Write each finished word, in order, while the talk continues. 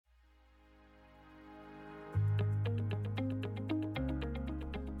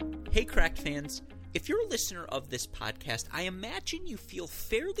Hey Cracked fans, if you're a listener of this podcast, I imagine you feel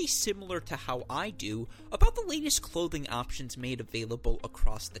fairly similar to how I do about the latest clothing options made available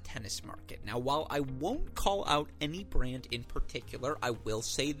across the tennis market. Now, while I won't call out any brand in particular, I will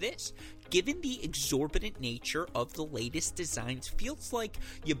say this. Given the exorbitant nature of the latest designs, feels like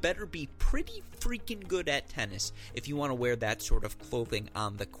you better be pretty freaking good at tennis if you want to wear that sort of clothing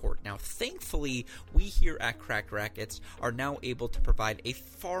on the court. Now, thankfully, we here at Cracked Racquets are now able to provide a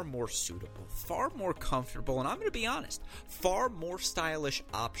far more suitable, far more comfortable, and I'm going to be honest, far more stylish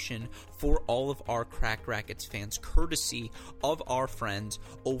option for all of our Cracked Racquets fans, courtesy of our friends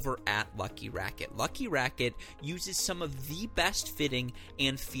over at Lucky Racket. Lucky Racket uses some of the best fitting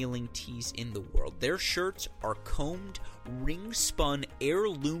and feeling tees in the world. Their shirts are combed, ring-spun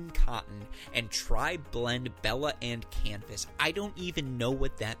heirloom cotton and tri-blend Bella and canvas. I don't even know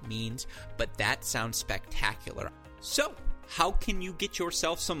what that means, but that sounds spectacular. So, how can you get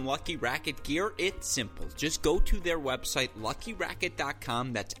yourself some Lucky Racket gear? It's simple. Just go to their website,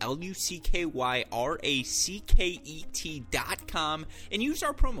 luckyracket.com. That's LUCKYRACKET.com, and use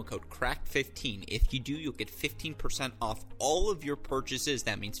our promo code CRACKED15. If you do, you'll get 15% off all of your purchases.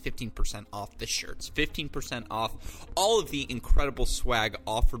 That means 15% off the shirts, 15% off all of the incredible swag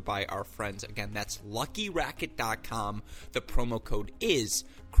offered by our friends. Again, that's luckyracket.com. The promo code is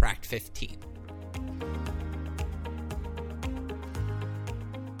CRACKED15.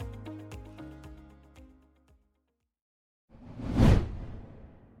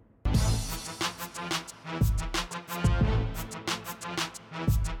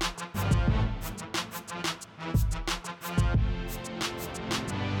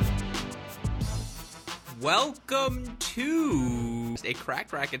 Welcome to a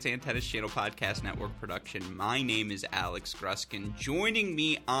Cracked Racquets and Tennis Channel Podcast Network production. My name is Alex Gruskin. Joining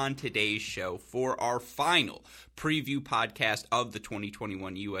me on today's show for our final preview podcast of the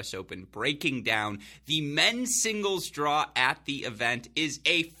 2021 U.S. Open, breaking down the men's singles draw at the event, is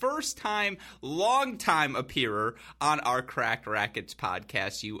a first-time, long-time appearer on our Cracked Racquets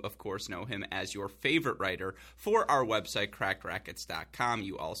podcast. You, of course, know him as your favorite writer for our website, crackedrackets.com.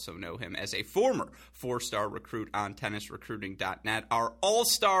 You also know him as a former four-star recruit on tennisrecruiting.net, our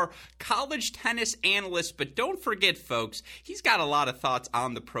all-star college tennis analyst. But don't forget, folks, he's got a lot of thoughts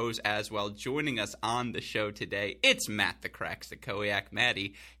on the pros as well. Joining us on the show today, it's Matt the Cracks the Koyak.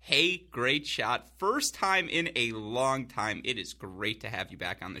 Matty, hey, great shot. First time in a long time. It is great to have you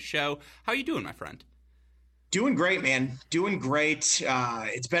back on the show. How you doing, my friend? Doing great, man. Doing great.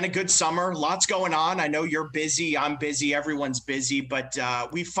 It's been a good summer. Lots going on. I know you're busy. I'm busy. Everyone's busy. But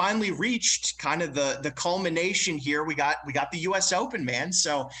we finally reached kind of the culmination here. We got the U.S. Open, man.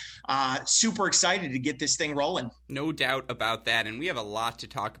 So super excited to get this thing rolling. No doubt about that. And we have a lot to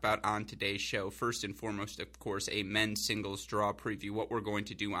talk about on today's show. First and foremost, of course, a men's singles draw preview. What we're going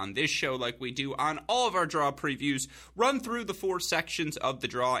to do on this show, like we do on all of our draw previews, run through the 4 sections of the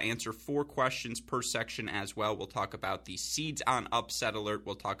draw, answer 4 questions per section as well. We'll talk about the seeds on upset alert.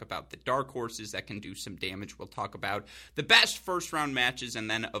 We'll talk about the dark horses that can do some damage. We'll talk about the best first-round matches.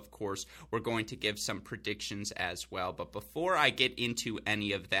 And then, of course, we're going to give some predictions as well. But before I get into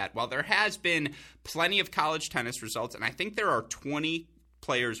any of that, while there has been plenty of college tennis results, and I think there are 20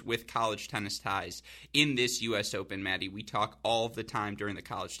 players with college tennis ties in this U.S. Open, Maddie. We talk all the time during the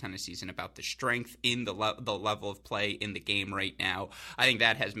college tennis season about the strength in the level of play in the game right now. I think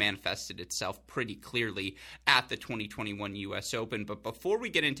that has manifested itself pretty clearly at the 2021 U.S. Open. But before we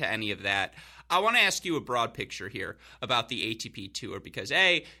get into any of that, I want to ask you a broad picture here about the ATP Tour because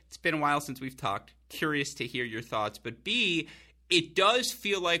A, it's been a while since we've talked. Curious to hear your thoughts. But B, it does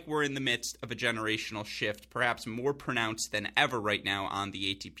feel like we're in the midst of a generational shift, perhaps more pronounced than ever right now on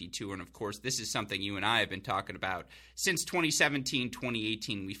the ATP Tour. And, of course, this is something you and I have been talking about since 2017,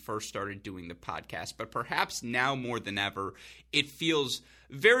 2018, we first started doing the podcast. But perhaps now more than ever, it feels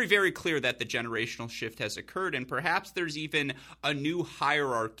very, very clear that the generational shift has occurred, and perhaps there's even a new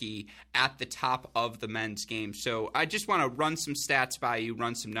hierarchy at the top of the men's game. So I just want to run some stats by you,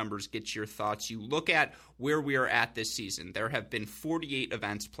 run some numbers, get your thoughts. You look at where we are at this season. There have been 48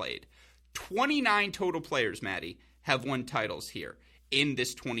 events played. 29 total players, Maddie, have won titles here in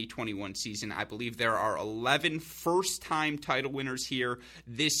this 2021 season. I believe there are 11 first-time title winners here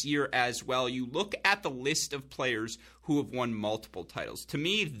this year as well. You look at the list of players who have won multiple titles. To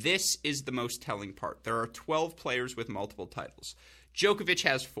me, this is the most telling part. There are 12 players with multiple titles. Djokovic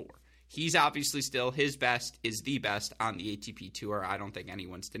has 4. He's obviously still his best is the best on the ATP Tour. I don't think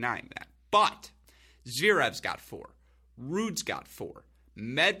anyone's denying that. But Zverev's got 4. Ruud's got 4.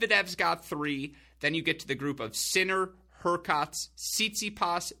 Medvedev's got 3. Then you get to the group of Sinner, Hurkacz,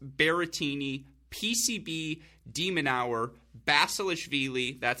 Tsitsipas, Berrettini, PCB, de Minaur,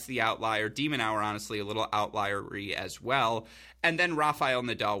 Basilashvili, that's the outlier. De Minaur, honestly, a little outlier-y as well. And then Rafael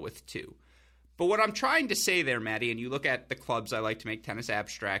Nadal with 2. But what I'm trying to say there, Maddie, and you look at the clubs I like to make tennis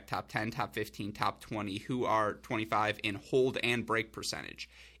abstract, top 10, top 15, top 20, who are 25 in hold and break percentage.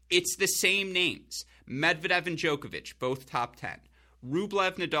 It's the same names. Medvedev and Djokovic, both top 10.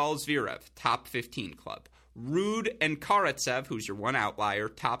 Rublev, Nadal, Zverev, top 15 club. Ruud and Karatsev, who's your one outlier,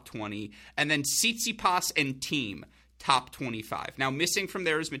 top 20. And then Tsitsipas and Thiem, top 25. Now, missing from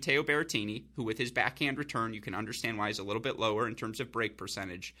there is Matteo Berrettini, who with his backhand return, you can understand why he's a little bit lower in terms of break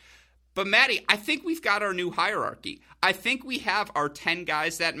percentage. But, Maddie, I think we've got our new hierarchy. I think we have our 10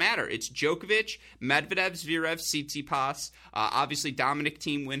 guys that matter. It's Djokovic, Medvedev, Zverev, Tsitsipas, obviously Dominic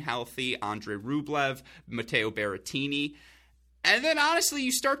Thiem when healthy, Andre Rublev, Matteo Berrettini. And then, honestly,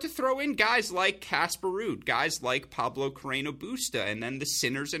 you start to throw in guys like Casper Ruud, guys like Pablo Carreño Busta, and then the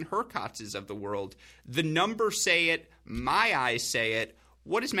Sinners and Hurkaczes of the world. The numbers say it. My eyes say it.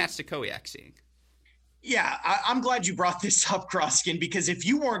 What is Matt Stakowiak seeing? Yeah, I'm glad you brought this up, Gruskin, because if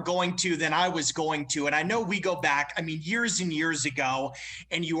you weren't going to, then I was going to. And I know we go back, years and years ago,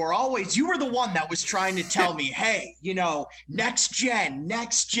 and you were the one that was trying to tell me, hey, next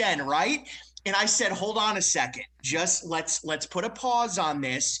gen, right? And I said, hold on a second, just let's put a pause on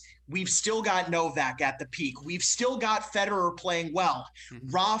this. We've still got Novak at the peak. We've still got Federer playing well.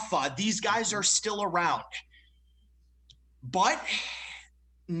 Rafa, these guys are still around. But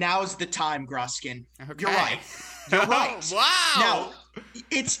now's the time, Gruskin. Okay. You're right. You're right. Wow. Now,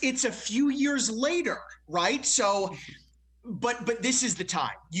 it's a few years later, right? So, but this is the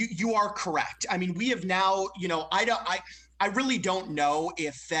time. You are correct. We have now, I really don't know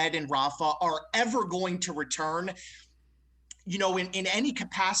if Fed and Rafa are ever going to return, in any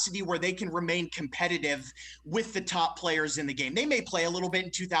capacity where they can remain competitive with the top players in the game. They may play a little bit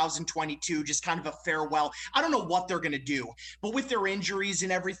in 2022, just kind of a farewell. I don't know what they're going to do, but with their injuries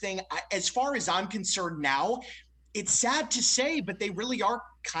and everything, as far as I'm concerned now, it's sad to say, but they really are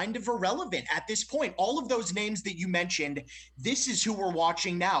kind of irrelevant at this point. All of those names that you mentioned, this is who we're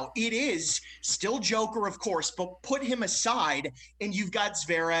watching now. It is still Joker, of course, but put him aside, and you've got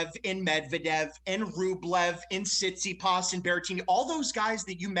Zverev and Medvedev and Rublev and Tsitsipas and Berrettini. All those guys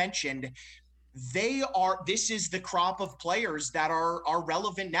that you mentioned, this is the crop of players that are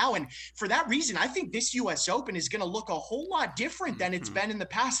relevant now. And for that reason, I think this US Open is going to look a whole lot different than it's been in the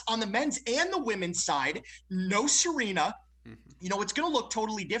past on the men's and the women's side. No Serena. It's going to look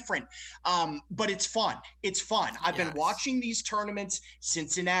totally different, but it's fun. It's fun. I've been watching these tournaments,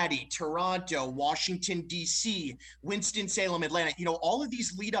 Cincinnati, Toronto, Washington, D.C., Winston-Salem, Atlanta, all of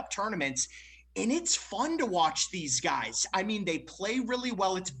these lead-up tournaments, and it's fun to watch these guys. They play really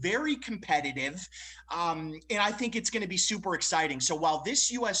well. It's very competitive, and I think it's going to be super exciting. So while this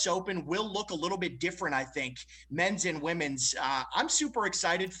U.S. Open will look a little bit different, I think, men's and women's, I'm super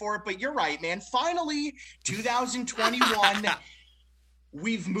excited for it. But you're right, man. Finally, 2021,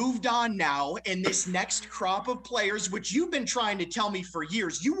 we've moved on now, and this next crop of players, which you've been trying to tell me for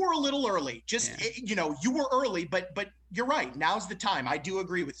years, you were a little early. You were early, but you're right. Now's the time. I do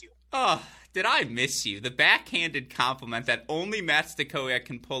agree with you. Oh, did I miss you? The backhanded compliment that only Matt Stakowiak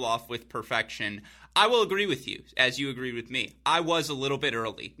can pull off with perfection. I will agree with you, as you agreed with me. I was a little bit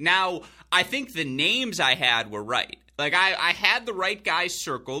early. Now, I think the names I had were right. I had the right guys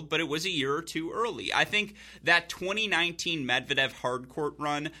circled, but it was a year or two early. I think that 2019 Medvedev hardcourt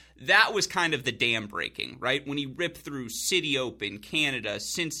run, that was kind of the dam breaking, right? When he ripped through City Open, Canada,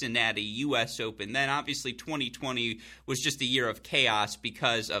 Cincinnati, US Open. Then obviously 2020 was just a year of chaos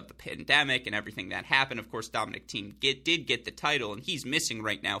because of the pandemic and everything that happened. Of course, Dominic Thiem did get the title, and he's missing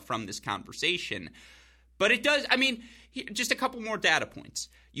right now from this conversation. But it does, just a couple more data points.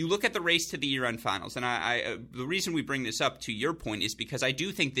 You look at the race to the year-end finals, and the reason we bring this up, to your point, is because I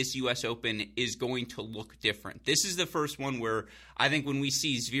do think this U.S. Open is going to look different. This is the first one where I think when we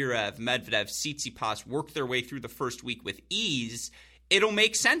see Zverev, Medvedev, Tsitsipas work their way through the first week with ease, it'll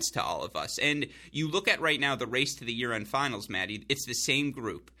make sense to all of us. And you look at right now the race to the year-end finals, Maddie, it's the same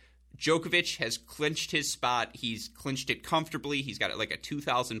group. Djokovic has clinched his spot. He's clinched it comfortably. He's got a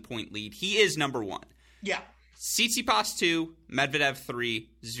 2,000-point lead. He is number one. Yeah. Tsitsipas 2, Medvedev 3,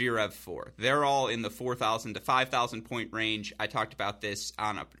 Zverev 4. They're all in the 4,000 to 5,000 point range. I talked about this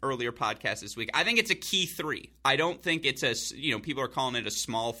on an earlier podcast this week. I think it's a key 3. I don't think it's people are calling it a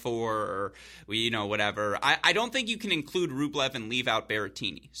small 4 or, whatever. I don't think you can include Rublev and leave out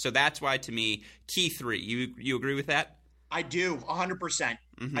Berrettini. So that's why, to me, key 3. You agree with that? I do, 100%.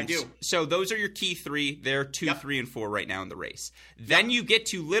 Mm-hmm. I do. So those are your key 3. They're 2, 3, and 4 right now in the race. Then you get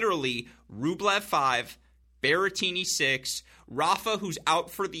to literally Rublev 5, Berrettini 6, Rafa, who's out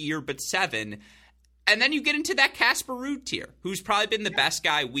for the year but 7, And then you get into that Casper Ruud tier, who's probably been the best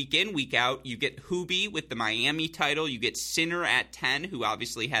guy week in, week out. You get Hubie with the Miami title. You get Sinner at 10, who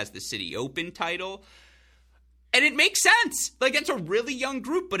obviously has the City Open title. And it makes sense. Like, it's a really young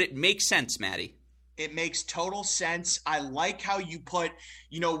group, but it makes sense, Maddie. It makes total sense. I like how you put,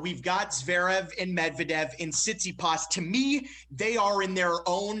 we've got Zverev and Medvedev and Tsitsipas. To me, they are in their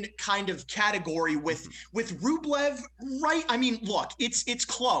own kind of category with Rublev, right? I mean, look, it's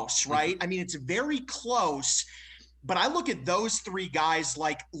close, right? I mean, it's very close. But I look at those three guys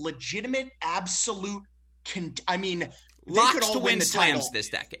like legitimate, absolute. Locks to win slams this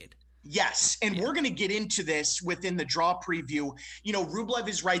decade. Yes, and we're going to get into this within the draw preview. Rublev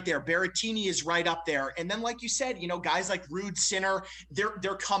is right there. Berrettini is right up there. And then, like you said, guys like Ruud, Sinner,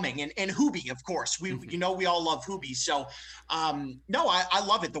 they're coming. And Hubie, of course. We all love Hubie. So, no, I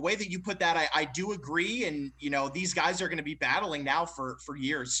love it. The way that you put that, I do agree. And, these guys are going to be battling now for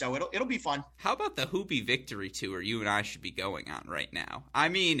years. So it'll be fun. How about the Hubie Victory Tour you and I should be going on right now? I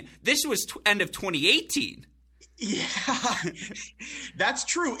mean, this was end of 2018. Yeah, that's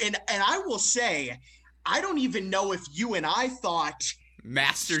true. And I will say, I don't even know if you and I thought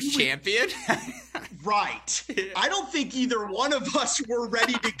Masters champion. Right. I don't think either one of us were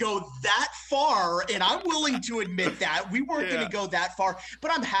ready to go that far. And I'm willing to admit that we weren't going to go that far,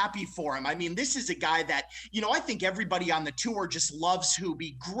 but I'm happy for him. I mean, this is a guy that, I think everybody on the tour just loves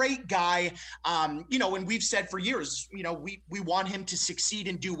Hubie. Great guy. And we've said for years, we want him to succeed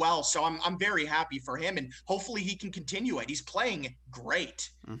and do well. So I'm very happy for him, and hopefully he can continue it. He's playing great.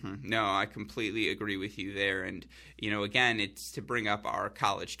 Mm-hmm. No, I completely agree with you there. And, again, it's to bring up our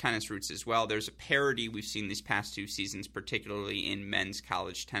college tennis roots as well. There's a parity we've seen these past two seasons, particularly in men's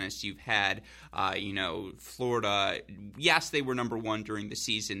college tennis. You've had, Florida. Yes, they were number one during the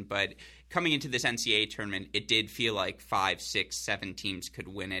season, but coming into this NCAA tournament, it did feel like 5, 6, 7 teams could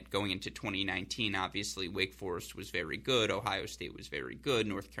win it. Going into 2019, obviously, Wake Forest was very good. Ohio State was very good.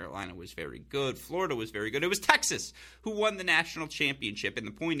 North Carolina was very good. Florida was very good. It was Texas who won the national championship. And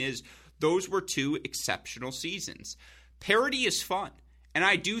the point is, those were two exceptional seasons. Parity is fun. And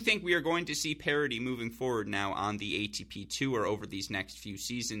I do think we are going to see parity moving forward now on the ATP Tour over these next few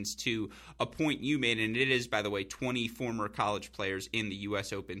seasons, to a point you made, and it is, by the way, 20 former college players in the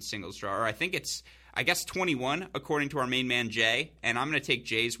U.S. Open singles draw. Or I guess 21, according to our main man, Jay. And I'm going to take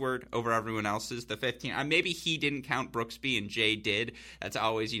Jay's word over everyone else's, the 15. Maybe he didn't count Brooksby and Jay did. That's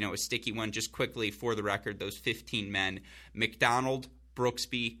always, a sticky one. Just quickly, for the record, those 15 men: McDonald,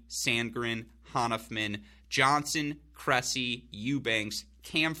 Brooksby, Sandgren, Hanifman, Johnson, Cressy, Eubanks,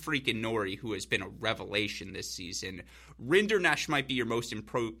 Cam freaking Norrie, who has been a revelation this season. Rinderknecht might be your most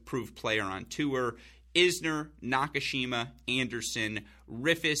improved player on tour. Isner, Nakashima, Anderson,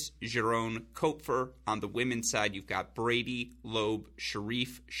 Riffis, Giron, Kopfer. On the women's side, you've got Brady, Loeb,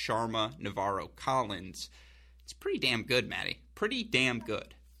 Sharif, Sharma, Navarro, Collins. It's pretty damn good, Maddie. Pretty damn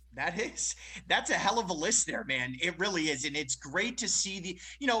good. That's a hell of a list there, man. It really is. And it's great to see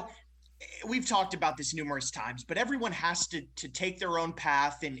we've talked about this numerous times, but everyone has to take their own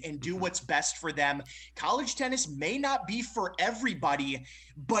path and do what's best for them. College tennis may not be for everybody,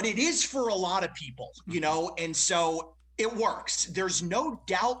 but it is for a lot of people, and so it works. There's no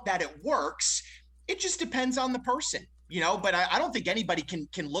doubt that it works. It just depends on the person, but I don't think anybody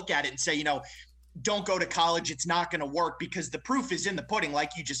can look at it and say, don't go to college, it's not going to work, because the proof is in the pudding,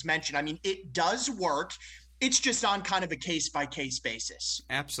 like you just mentioned. I mean, it does work. It's just on kind of a case-by-case basis.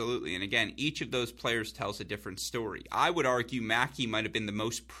 Absolutely. And again, each of those players tells a different story. I would argue Mackey might have been the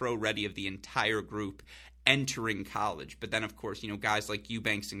most pro-ready of the entire group entering college. But then, of course, guys like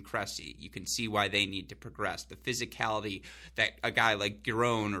Eubanks and Cressy, you can see why they need to progress. The physicality that a guy like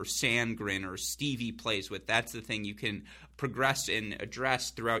Giron or Sandgren or Stevie plays with, that's the thing you can progress and address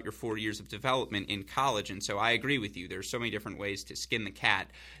throughout your 4 years of development in college. And so I agree with you. There's so many different ways to skin the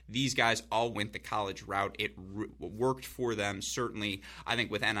cat. These guys all went the college route. It worked for them. Certainly, I think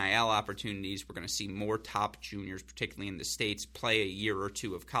with NIL opportunities, we're going to see more top juniors, particularly in the States, play a year or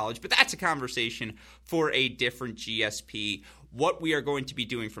two of college. But that's a conversation for a different GSP. What we are going to be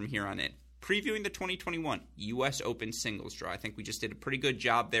doing from here on in: previewing the 2021 U.S. Open singles draw. I think we just did a pretty good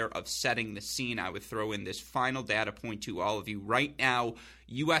job there of setting the scene. I would throw in this final data point to all of you. Right now,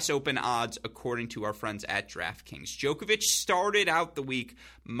 U.S. Open odds, according to our friends at DraftKings: Djokovic started out the week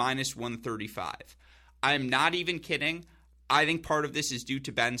minus 135. I'm not even kidding. I think part of this is due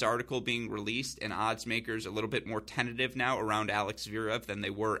to Ben's article being released, and odds makers a little bit more tentative now around Alex Zverev than they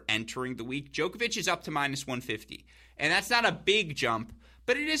were entering the week. Djokovic is up to minus 150, and that's not a big jump,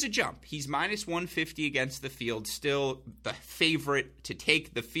 but it is a jump. He's minus 150 against the field, still the favorite to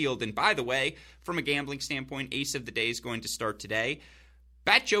take the field. And by the way, from a gambling standpoint, Ace of the Day is going to start today.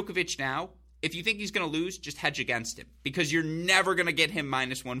 Bet Djokovic now, If you think he's going to lose, just hedge against him because you're never going to get him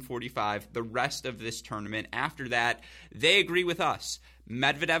minus 145 the rest of this tournament. After that, they agree with us.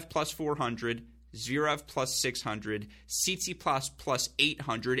 Medvedev plus 400, Zverev plus 600, Tsitsipas plus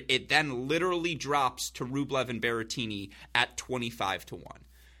 800. It then literally drops to Rublev and Berrettini at 25 to 1.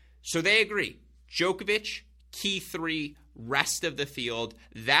 So they agree. Djokovic, key 3, rest of the field.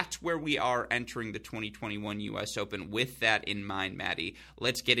 That's where we are entering the 2021 U.S. Open. With that in mind, Maddie,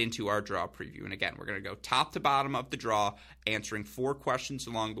 let's get into our draw preview. And again, we're going to go top to bottom of the draw, answering 4 questions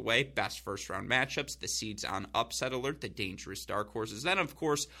along the way. Best first-round matchups, the seeds on upset alert, the dangerous dark horses. Then, of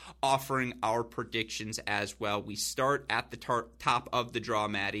course, offering our predictions as well. We start at the top of the draw,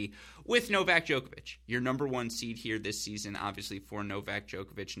 Maddie, with Novak Djokovic, your number 1 seed here this season, obviously for Novak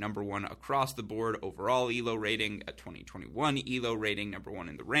Djokovic, number 1 across the board, overall ELO rating, a 2021 ELO rating, number 1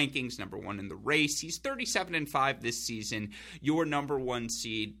 in the rankings, number 1 in the race. He's 37-5 this season, your number 1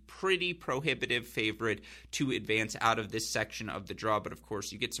 seed, pretty prohibitive favorite to advance out of this section of the draw, but of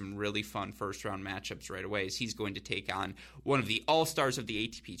course you get some really fun first-round matchups right away as he's going to take on one of the all-stars of the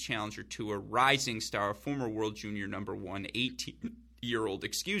ATP Challenger Tour, rising star, former world junior number 1, 18-year-old,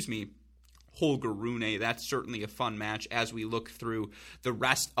 Holger Rune. That's certainly a fun match as we look through the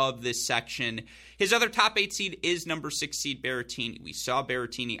rest of this section. His other top 8 seed is number 6 seed Berrettini. We saw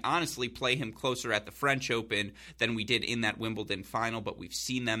Berrettini honestly play him closer at the French Open than we did in that Wimbledon final, but we've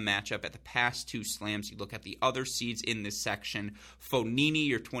seen them match up at the past 2 slams. You look at the other seeds in this section. Fognini,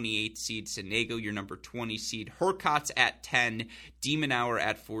 your 28 seed. Sonego, your number 20 seed. Hurkacz at 10. De Minaur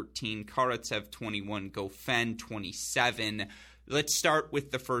at 14. Karatsev 21. Goffin 27. Let's start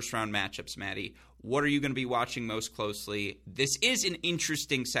with the first-round matchups, Maddie. What are you going to be watching most closely? This is an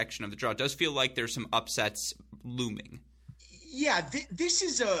interesting section of the draw. It does feel like there's some upsets looming. Yeah, this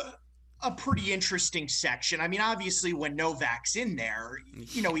is a pretty interesting section. I mean, obviously, when Novak's in there,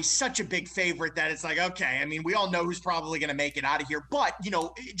 he's such a big favorite that it's like, okay, I mean, we all know who's probably going to make it out of here. But,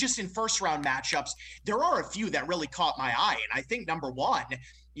 just in first-round matchups, there are a few that really caught my eye. And I think number 1,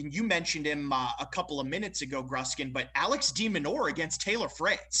 and you mentioned him a couple of minutes ago, Gruskin, but Alex de Minaur against Taylor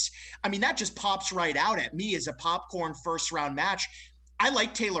Fritz. I mean, that just pops right out at me as a popcorn first-round match. I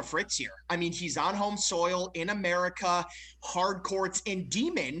like Taylor Fritz here. I mean, he's on home soil in America, hard courts, and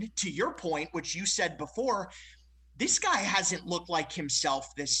Demon, to your point, which you said before, this guy hasn't looked like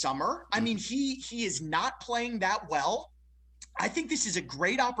himself this summer. I mean, he is not playing that well. I think this is a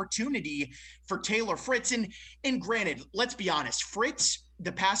great opportunity for Taylor Fritz. And granted, let's be honest, Fritz,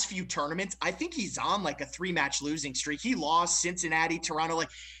 the past few tournaments, I think he's on like a 3-match losing streak. He lost Cincinnati, Toronto.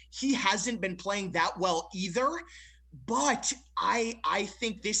 Like, he hasn't been playing that well either. But I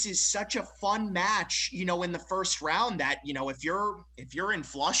think this is such a fun match, in the first round that, if you're in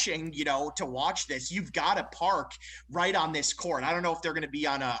Flushing, to watch this, you've got to park right on this court. I don't know if they're going to be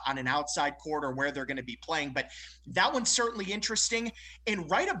on an outside court or where they're going to be playing, but that one's certainly interesting.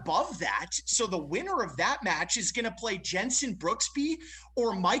 And right above that, so the winner of that match is going to play Jenson Brooksby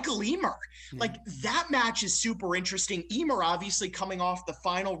or Michael Emer. Like, that match is super interesting. Emer obviously coming off the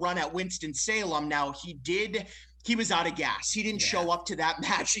final run at Winston-Salem. Now, he was out of gas. He didn't show up to that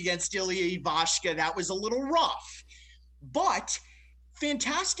match against Ilya Ivashka. That was a little rough. But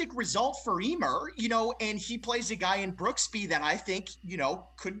fantastic result for Emer, and he plays a guy in Brooksby that I think,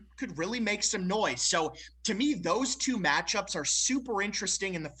 could really make some noise. So to me, those 2 matchups are super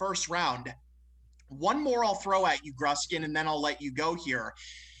interesting in the first round. One more I'll throw at you, Gruskin, and then I'll let you go here.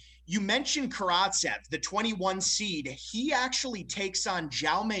 You mentioned Karatsev, the 21 seed. He actually takes on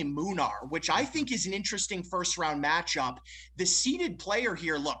Jaume Munar, which I think is an interesting first-round matchup. The seeded player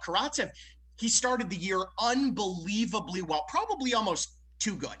here, look, Karatsev, he started the year unbelievably well, probably almost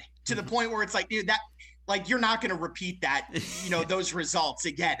too good, to the point where it's like, dude, you're not going to repeat that, those results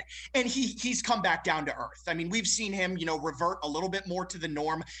again. And he's come back down to earth. I mean, we've seen him, revert a little bit more to the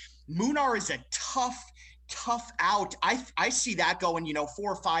norm. Munar is a tough out. I see that going, 4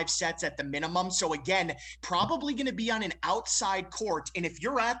 or 5 sets at the minimum. So again, probably going to be on an outside court. And if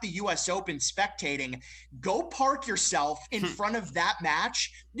you're at the US Open spectating, go park yourself in front of that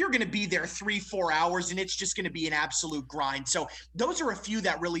match. You're going to be there 3-4 hours and it's just going to be an absolute grind. So those are a few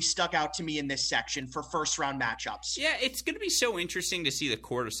that really stuck out to me in this section for first round matchups. Yeah, it's going to be so interesting to see the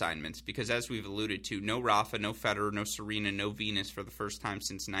court assignments because as we've alluded to, no Rafa, no Federer, no Serena, no Venus for the first time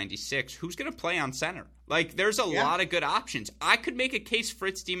since 96. Who's going to play on center? Like, there's a lot of good options. I could make a case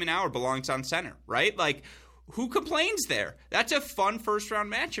Fritz de Minaur belongs on center, right? Like, who complains there? That's a fun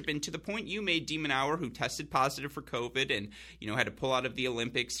first-round matchup. And to the point you made, de Minaur, who tested positive for COVID and, had to pull out of the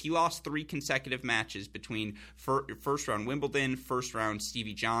Olympics, he lost 3 consecutive matches between first-round Wimbledon, first-round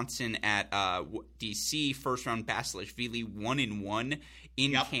Stevie Johnson at D.C., first-round Basilashvili 1-1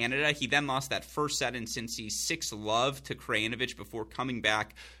 in Canada. He then lost that first set in Cincy 6-love to Krajinovic before coming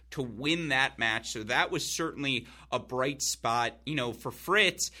back to win that match. So that was certainly a bright spot. For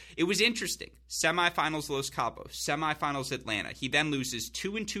Fritz, it was interesting. Semifinals Los Cabos, semifinals Atlanta. He then loses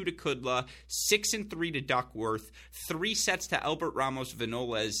 2-2 to Kudla, 6-3 to Duckworth, 3 sets to Albert Ramos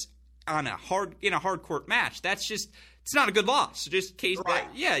Vinolas in a hard court match. That's just, it's not a good loss. Just case right.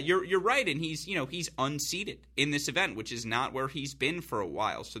 You're right, and he's unseeded in this event, which is not where he's been for a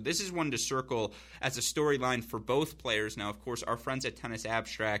while. So this is one to circle as a storyline for both players. Now, of course, our friends at Tennis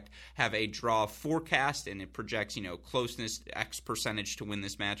Abstract have a draw forecast, and it projects closeness X percentage to win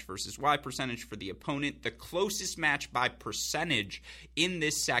this match versus Y percentage for the opponent. The closest match by percentage in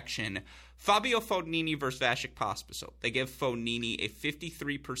this section, Fabio Fognini versus Vasek Pospisil. They give Fognini a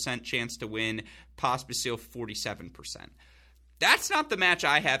 53% chance to win, Pospisil 47%. That's not the match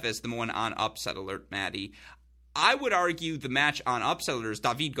I have as the one on upset alert, Maddie. I would argue the match on upset alert is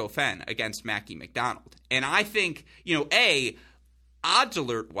David Goffin against Mackie McDonald. And I think, odds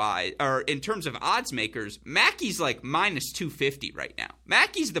alert wise, or in terms of odds makers, Mackie's like minus 250 right now.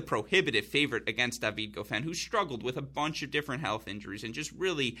 Mackie's the prohibitive favorite against David Goffin, who struggled with a bunch of different health injuries and just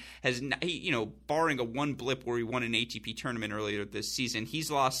really has, barring a one blip where he won an ATP tournament earlier this season,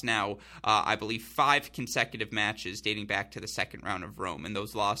 he's lost now, I believe, 5 consecutive matches dating back to the second round of Rome. And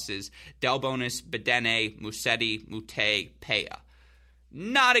those losses, Delbonis, Bedene, Musetti, Mute, Peya.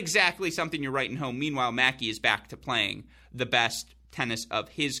 Not exactly something you're writing home. Meanwhile, Mackie is back to playing the best tennis of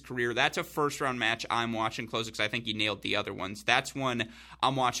his career. That's a first-round match I'm watching closely because I think he nailed the other ones. That's one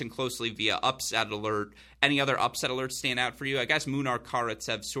I'm watching closely via upset alert. Any other upset alerts stand out for you? I guess Munar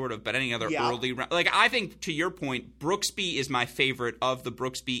Karatsev sort of, but any other early round? I think, to your point, Brooksby is my favorite of the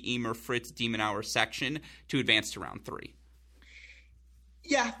Brooksby, Emer, Fritz, Demonauer section to advance to round 3.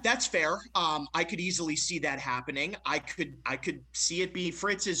 Yeah, that's fair. I could easily see that happening. I could see it be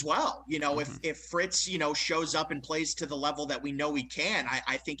Fritz as well. If Fritz, shows up and plays to the level that we know he can,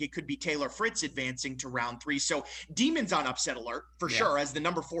 I think it could be Taylor Fritz advancing to round 3. So Demon's on upset alert for sure as the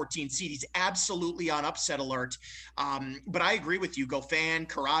number 14 seed. He's absolutely on upset alert. But I agree with you. Goffin,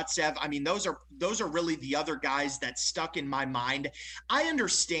 Karatsev. I mean, those are really the other guys that stuck in my mind. I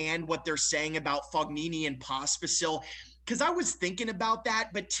understand what they're saying about Fognini and Pospisil, because I was thinking about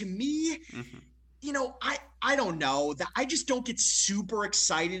that, but to me, I don't know. I just don't get super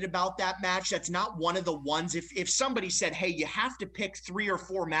excited about that match. That's not one of the ones. If somebody said, hey, you have to pick 3 or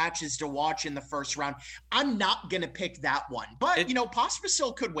 4 matches to watch in the first round, I'm not going to pick that one. But,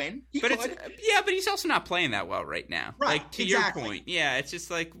 Pospisil could win. But he's also not playing that well right now. Right, exactly. Your point. Yeah, it's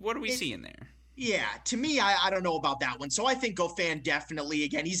just what are we seeing there? Yeah, to me, I don't know about that one. So I think Goffin definitely,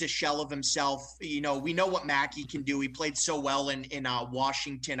 again, he's a shell of himself. We know what Mackie can do. He played so well in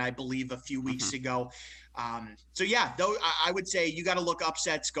Washington, I believe, a few weeks ago. I would say you got to look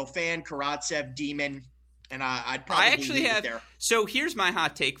upsets: Goffin, Karatsev, Demon, and I'd probably leave it there. So here's my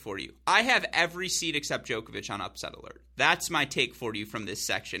hot take for you. I have every seed except Djokovic on upset alert. That's my take for you from this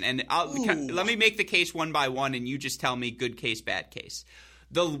section. And let me make the case one by one, and you just tell me good case, bad case.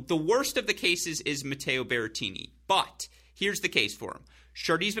 The worst of the cases is Matteo Berrettini, but here's the case for him.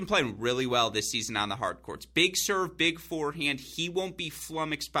 Chardy's been playing really well this season on the hard courts. Big serve, big forehand. He won't be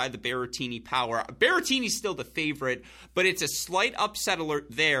flummoxed by the Berrettini power. Berrettini's still the favorite, but it's a slight upset alert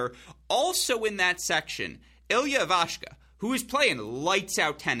there. Also in that section, Ilya Ivashka, who is playing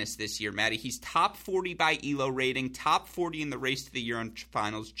lights-out tennis this year, Maddie. He's top 40 by ELO rating, top 40 in the race to the year-end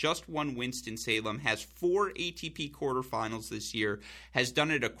finals, just won Winston-Salem, has 4 ATP quarterfinals this year, has done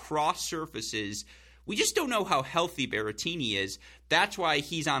it across surfaces. We just don't know how healthy Berrettini is. That's why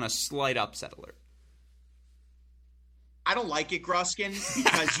he's on a slight upset alert. I don't like it, Gruskin,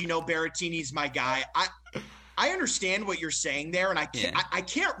 because Berrettini's my guy. I understand what you're saying there, and I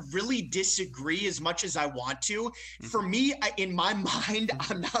can't really disagree as much as I want to. For me, in my mind,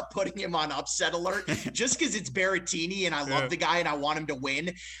 I'm not putting him on upset alert just because it's Berrettini and I love the guy and I want him to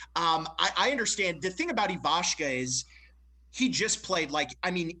win. I understand. The thing about Ivashka is he just played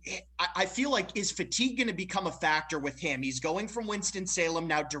I feel like, is fatigue going to become a factor with him? He's going from Winston-Salem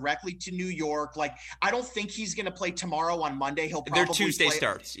now directly to New York. I don't think he's going to play tomorrow on Monday. He'll probably Their Tuesday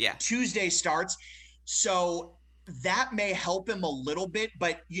starts. Yeah. Tuesday starts. So that may help him a little bit,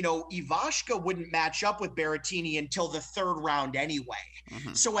 but, Ivashka wouldn't match up with Berrettini until the 3rd round anyway.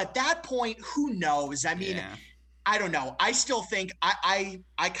 So at that point, who knows? I mean, I don't know. I still think I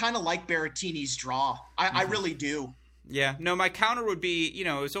kind of like Berrettini's draw. I really do. Yeah. No, my counter would be,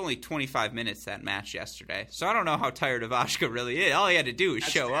 it was only 25 minutes that match yesterday. So I don't know how tired Ivashka really is. All he had to do was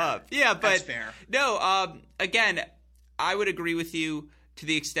show up. Yeah, but that's fair. No, again, I would agree with you to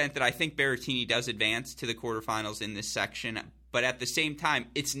the extent that I think Berrettini does advance to the quarterfinals in this section. but at the same time,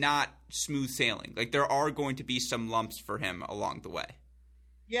 it's not smooth sailing. Like, there are going to be some lumps for him along the way.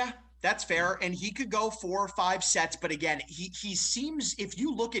 Yeah, that's fair. And he could go 4 or 5 sets. But again, he seems, if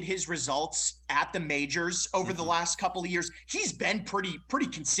you look at his results at the majors over the last couple of years, he's been pretty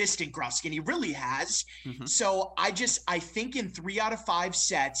consistent, Gruskin. He really has. So I think in 3 out of 5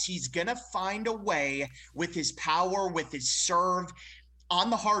 sets, he's going to find a way with his power, with his serve on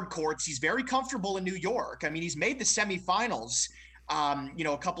the hard courts. He's very comfortable in New York. I mean, he's made the semifinals,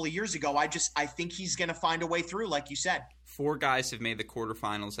 a couple of years ago. I think he's going to find a way through, like you said. 4 guys have made the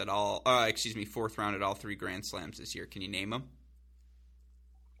quarterfinals at all, fourth round at all 3 Grand Slams this year. Can you name them?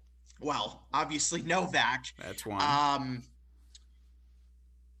 Well, obviously Novak. That's one.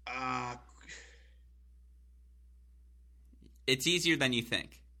 It's easier than you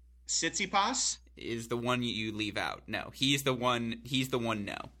think. Tsitsipas is the one you leave out. No, he's the one.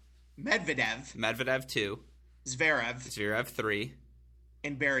 No. Medvedev 2. Zverev 3.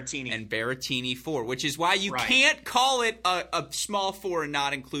 And Berrettini 4, which is why you can't call it a small 4 and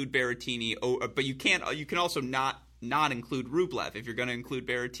not include Berrettini. But you can also not include Rublev if you're going to include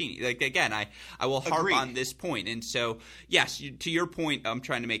Berrettini. Like, again, I will harp on this point. And so, yes, to your point, I'm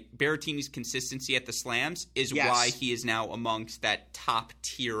trying to make Berrettini's consistency at the slams is why he is now amongst that top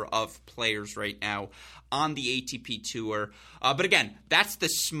tier of players right now on the ATP Tour. But again, that's the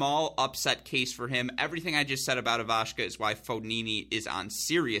small upset case for him. Everything I just said about Ivashka is why Fognini is on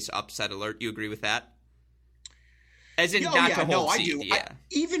serious upset alert. You agree with that? As in I do. Yeah.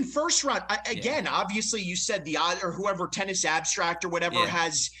 Even first round, obviously you said the odd or whoever Tennis Abstract or whatever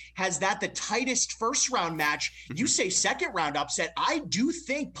has that the tightest first round match. You say second round upset. I do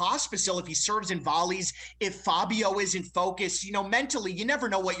think Pospisil, if he serves in volleys, if Fabio isn't focused, mentally, you never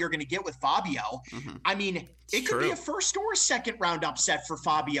know what you're going to get with Fabio. I mean, it could be a first or a second round upset for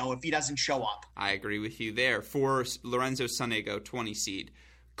Fabio if he doesn't show up. I agree with you there. For Lorenzo Sonego, 20 seed.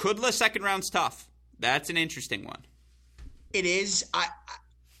 Kudla, second round's tough. That's an interesting one. It is. I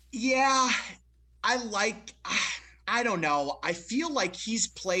don't know. I feel like he's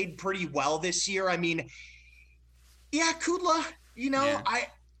played pretty well this year. I mean, Kudla,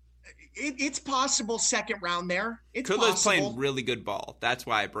 it's possible second round there. Kudla's playing really good ball. That's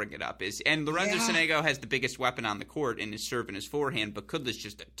why I bring it up. And Lorenzo Sonego has the biggest weapon on the court in his serve and his forehand, but Kudla's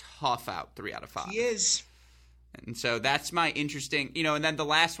just a tough out 3 out of 5. He is. And so that's my interesting, and then the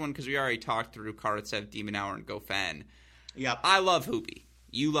last one, because we already talked through Karatsev, Demonauer, and Goffin. Yep. I love Hubie.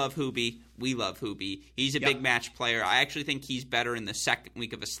 You love Hubie. We love Hubie. He's a big match player. I actually think he's better in the second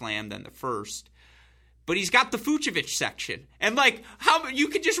week of a slam than the first. But he's got the Fucsovics section. And, how you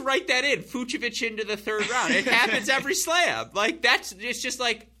could just write that in, Fucsovics into the third round. It happens every slam. It's just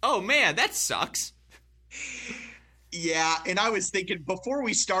oh, man, that sucks. Yeah, and I was thinking, before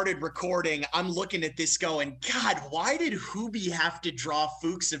we started recording, I'm looking at this going, God, why did Hubie have to draw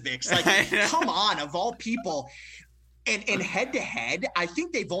Fucsovics? Come on, of all people. And head-to-head, I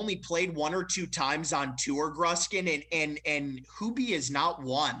think they've only played 1 or 2 times on tour, Gruskin, and Hubie is not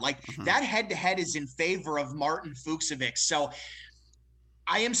won. That head-to-head is in favor of Martin Fucsovics. So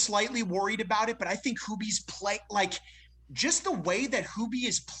I am slightly worried about it, but I think Hubie's play just the way that Hubie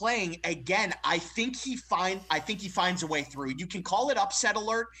is playing, again, I think he finds a way through. You can call it upset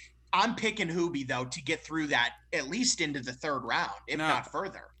alert. I'm picking Hubie, though, to get through that at least into the third round, if not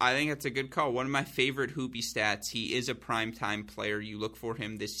further. I think that's a good call. One of my favorite Hubie stats, he is a primetime player. You look for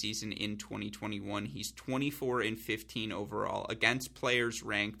him this season in 2021. He's 24-15 overall against players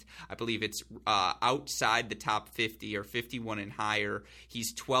ranked, I believe it's outside the top 50 or 51 and higher.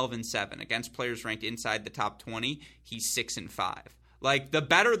 He's 12-7. Against players ranked inside the top 20, he's 6-5. The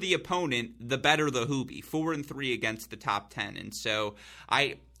better the opponent, the better the Hubie. 4-3 against the top 10. And so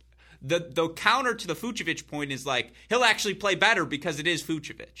The counter to the Fucsovics point is he'll actually play better because it is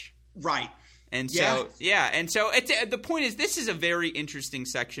Fucsovics. Right. And so, and so the point is this is a very interesting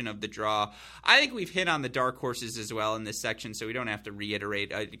section of the draw. I think we've hit on the dark horses as well in this section, so we don't have to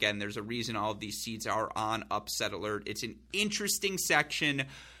reiterate. Again, there's a reason all of these seeds are on upset alert. It's an interesting section.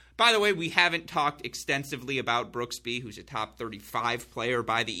 By the way, we haven't talked extensively about Brooksby, who's a top 35 player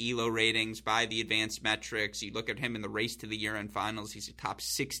by the ELO ratings, by the advanced metrics. You look at him in the race to the year-end finals, he's a top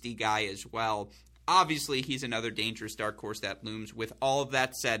 60 guy as well. Obviously, he's another dangerous dark horse that looms. With all of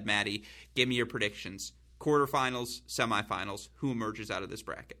that said, Maddie, give me your predictions. Quarterfinals, semifinals, who emerges out of this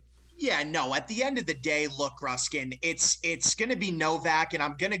bracket? Yeah, no, at the end of the day, look, Ruskin, it's going to be Novak, and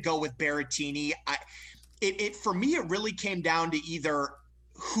I'm going to go with Berrettini. For me, it really came down to either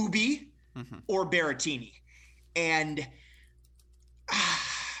Hubie or Berrettini. And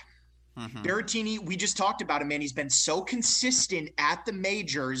Berrettini, we just talked about him, man. He's been so consistent at the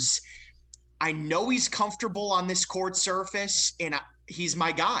majors. I know he's comfortable on this court surface, and he's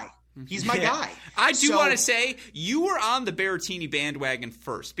my guy. He's my guy. I do want to say you were on the Berrettini bandwagon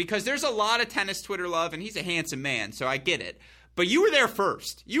first because there's a lot of tennis Twitter love, and he's a handsome man, so I get it. But you were there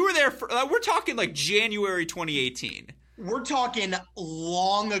first. You were there. We're talking like January 2018. We're talking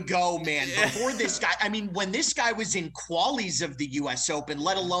long ago, man, before this guy. I mean, when this guy was in qualies of the U.S. Open,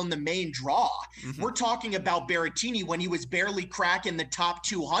 let alone the main draw, we're talking about Berrettini when he was barely cracking the top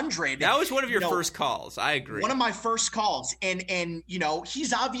 200. That was one of your first calls. I agree. One of my first calls. And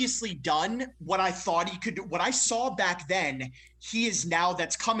he's obviously done what I thought he could do. What I saw back then, he is now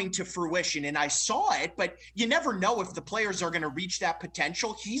that's coming to fruition. And I saw it, but you never know if the players are going to reach that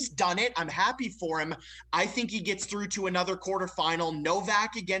potential. He's done it. I'm happy for him. I think he gets through to another quarterfinal.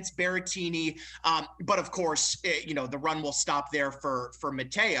 Novak against Berrettini. But of course, the run will stop there for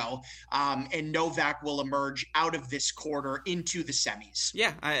Matteo. And Novak will emerge out of this quarter into the semis.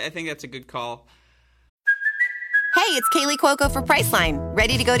 Yeah, I think that's a good call. Hey, it's Kaylee Cuoco for Priceline.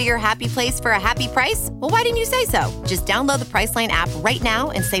 Ready to go to your happy place for a happy price? Well, why didn't you say so? Just download the Priceline app right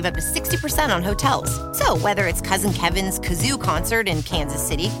now and save up to 60% on hotels. So whether it's Cousin Kevin's Kazoo Concert in Kansas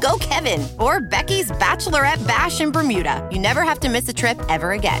City, go Kevin, or Becky's Bachelorette Bash in Bermuda, you never have to miss a trip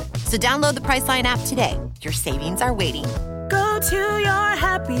ever again. So download the Priceline app today. Your savings are waiting. Go to your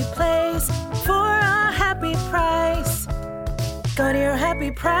happy place for a happy price. Go to your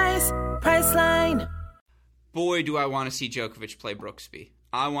happy price, Priceline. Boy, do I want to see Djokovic play Brooksby.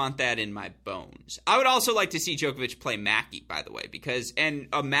 I want that in my bones. I would also like to see Djokovic play Mackie, by the way, and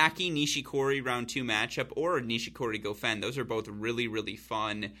a Mackie-Nishikori round 2 matchup or a Nishikori-Goffin, those are both really, really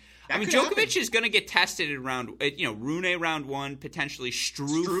fun. Djokovic is going to get tested in Rune round 1, potentially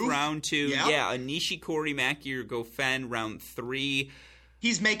Struff round 2. Yeah, a Nishikori-Mackie or Goffin round 3.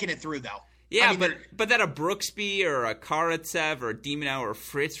 He's making it through, though. Yeah, but that a Brooksby or a Karatsev or a de Minaur or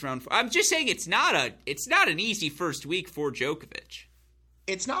Fritz round 4. I'm just saying it's not an easy first week for Djokovic.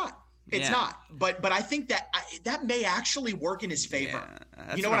 It's not. It's not. But I think that may actually work in his favor.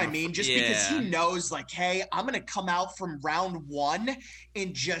 Yeah, you know what I mean? Just because he knows, like, hey, I'm going to come out from round 1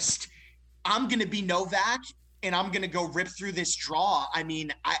 and I'm going to be Novak and I'm going to go rip through this draw. I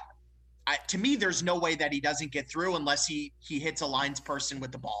mean, to me, there's no way that he doesn't get through unless he hits a lines person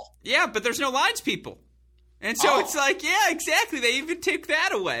with the ball. Yeah, but there's no lines people. And so it's like, yeah, exactly. They even took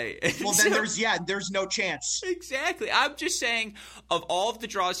that away. Well, then there's no chance. Exactly. I'm just saying, of all of the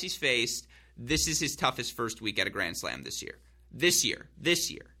draws he's faced, this is his toughest first week at a Grand Slam this year. This year.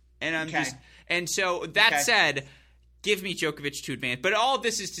 And so that said, give me Djokovic to advance. But all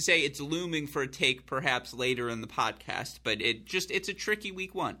this is to say it's looming for a take perhaps later in the podcast. But it's a tricky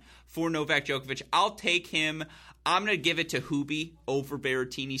week 1 for Novak Djokovic. I'll take him. I'm going to give it to Hubie over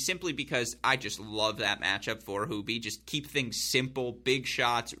Berrettini simply because I just love that matchup for Hubie. Just keep things simple, big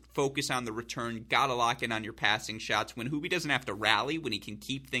shots, focus on the return, got to lock in on your passing shots. When Hubie doesn't have to rally, when he can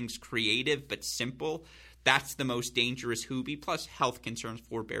keep things creative but simple, that's the most dangerous Hubie, plus health concerns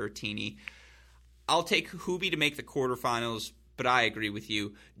for Berrettini. I'll take Hubie to make the quarterfinals, but I agree with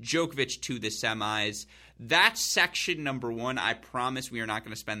you. Djokovic to the semis. That's section number 1. I promise we are not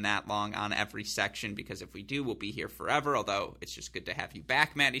going to spend that long on every section because if we do, we'll be here forever, although it's just good to have you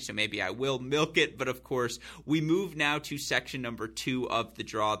back, Maddie, so maybe I will milk it. But, of course, we move now to section number 2 of the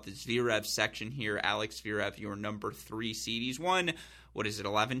draw, the Zverev section here. Alex Zverev, your number 3 seed. He's won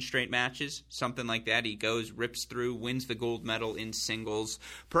 11 straight matches? Something like that. He goes, rips through, wins the gold medal in singles.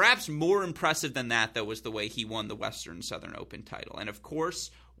 Perhaps more impressive than that, though, was the way he won the Western Southern Open title. And, of course,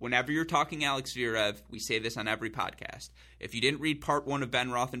 whenever you're talking Alex Zverev, we say this on every podcast. If you didn't read part 1 of Ben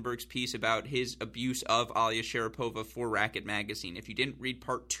Rothenberg's piece about his abuse of Alia Sharapova for Racket Magazine, if you didn't read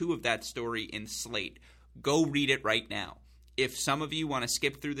part 2 of that story in Slate, go read it right now. If some of you want to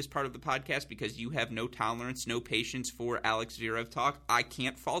skip through this part of the podcast because you have no tolerance, no patience for Alex Zverev talk, I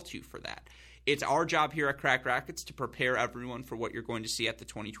can't fault you for that. It's our job here at Cracked Racquets to prepare everyone for what you're going to see at the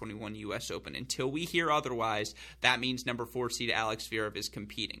 2021 U.S. Open. Until we hear otherwise, that means number 4 seed Alex Zverev is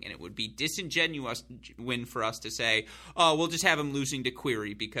competing. And it would be disingenuous win for us to say, oh, we'll just have him losing to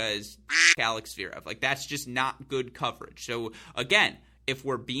Query because Alex Zverev. Like, that's just not good coverage. So, again, if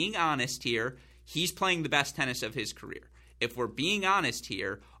we're being honest here, he's playing the best tennis of his career. If we're being honest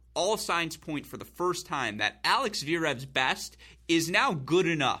here, all signs point for the first time that Alex Zverev's best is now good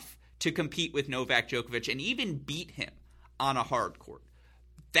enough to compete with Novak Djokovic and even beat him on a hard court.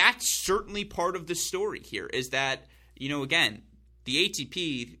 That's certainly part of the story here is that, again, the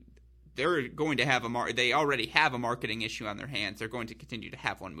ATP, they're going to have they already have a marketing issue on their hands. They're going to continue to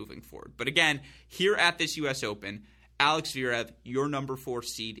have one moving forward. But again, here at this U.S. Open, Alex Zverev, your number 4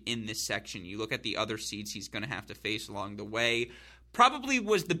 seed in this section. You look at the other seeds he's going to have to face along the way. probably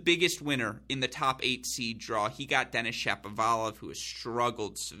was the biggest winner in the top 8 seed draw. He got Denis Shapovalov, who has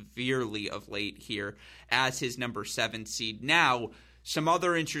struggled severely of late here, as his number 7 seed. Now, some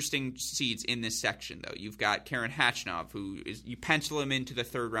other interesting seeds in this section, though. You've got Karen Khachanov, you pencil him into the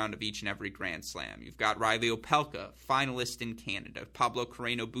third round of each and every Grand Slam. You've got Riley Opelka, finalist in Canada. Pablo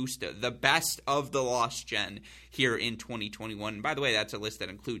Carreno Busta, the best of the lost gen here in 2021. And by the way, that's a list that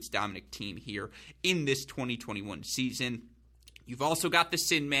includes Dominic Thiem here in this 2021 season. You've also got the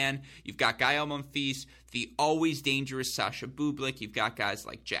Sin Man. You've got Gael Monfils, the always dangerous Sasha Bublik. You've got guys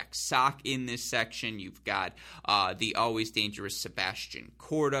like Jack Sock in this section. You've got the always dangerous Sebastian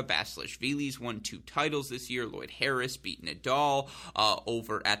Korda. Basilashvili's won 2 titles this year. Lloyd Harris beat Nadal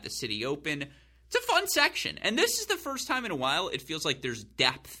over at the City Open. It's a fun section, and this is the first time in a while it feels like there's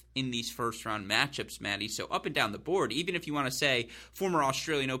depth in these first-round matchups, Maddie. So up and down the board, even if you want to say former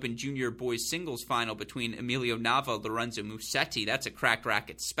Australian Open junior boys singles final between Emilio Nava, Lorenzo Musetti, that's a Cracked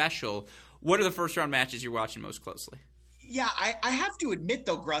Racquets special. What are the first-round matches you're watching most closely? Yeah, I have to admit,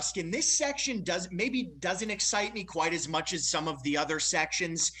 though, Gruskin, this section doesn't excite me quite as much as some of the other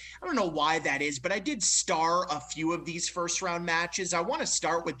sections. I don't know why that is, but I did star a few of these first-round matches. I want to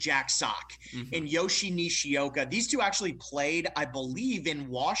start with Jack Sock and Yoshi Nishioka. These two actually played, I believe, in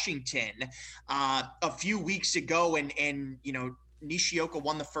Washington a few weeks ago, and you know, Nishioka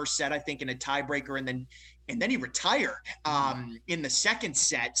won the first set, I think, in a tiebreaker, and then he retired in the second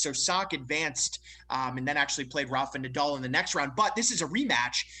set. So Sock advanced and then actually played Rafa Nadal in the next round. But this is a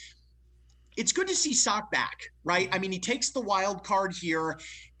rematch. It's good to see Sock back, right? I mean, he takes the wild card here.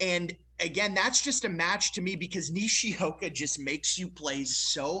 And again, that's just a match to me because Nishioka just makes you play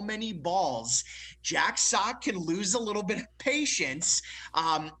so many balls. Jack Sock can lose a little bit of patience,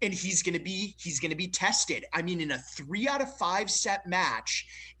 and he's going to be tested. I mean, in a 3 out of 5 set match,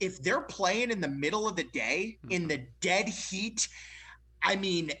 if they're playing in the middle of the day, in the dead heat, I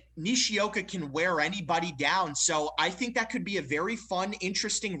mean, Nishioka can wear anybody down. So I think that could be a very fun,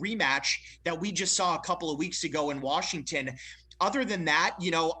 interesting rematch that we just saw a couple of weeks ago in Washington. Other than that,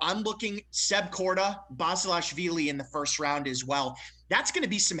 you know, I'm looking Seb Korda, Basilashvili in the first round as well. That's going to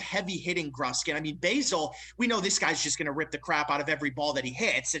be some heavy hitting, Gruskin. I mean, Basil, we know this guy's just going to rip the crap out of every ball that he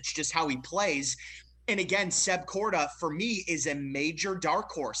hits. It's just how he plays. And again, Seb Korda, for me, is a major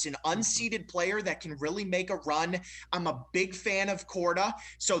dark horse, an unseeded player that can really make a run. I'm a big fan of Korda,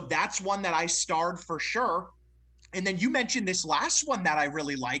 so that's one that I starred for sure. And then you mentioned this last one that I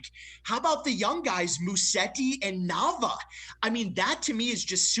really like. How about the young guys, Musetti and Nava? I mean, that to me is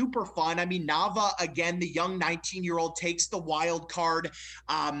just super fun. I mean, Nava, again, the young 19-year-old takes the wild card.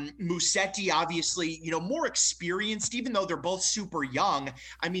 Musetti, obviously, you know, more experienced, even though they're both super young.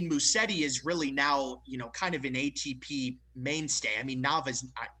 I mean, Musetti is really now, you know, kind of an ATP mainstay. I mean, Nava's,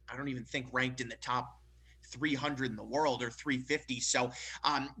 I don't even think ranked in the top 300 in the world or 350. So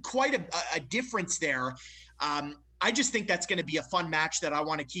quite a difference there. I just think that's going to be a fun match that I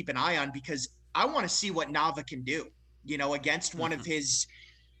want to keep an eye on because I want to see what Nava can do, you know, against one of his,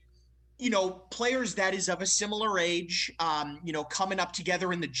 you know, players that is of a similar age, you know, coming up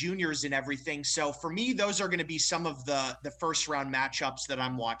together in the juniors and everything. So for me, those are going to be some of the first round matchups that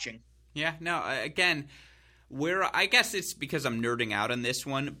I'm watching. Yeah, no, again, I guess it's because I'm nerding out on this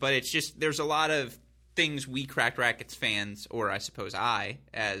one, but it's just, there's a lot of things we Cracked Racquets fans, or I suppose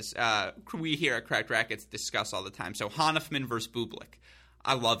we here at Cracked Racquets discuss all the time. So Hanifman versus Bublik.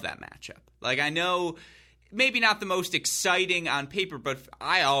 I love that matchup. Like, I know maybe not the most exciting on paper, but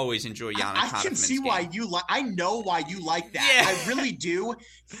I always enjoy Yannick Hanifman's I can see game. why you like. I know why you like that. Yeah. I really do.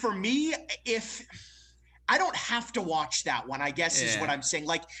 For me, if I don't have to watch that one, I guess is what I'm saying.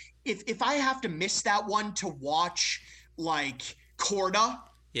 Like, if I have to miss that one to watch like Korda,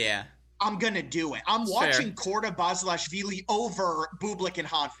 I'm going to do it. I'm watching Korda Basilashvili over Bublik and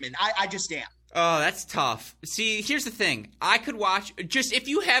Hanfman. I just am. Oh, that's tough. See, here's the thing. I could watch – just if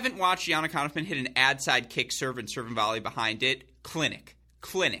you haven't watched Yannick Hanifman hit an ad-side kick serve and serve and volley behind it, clinic.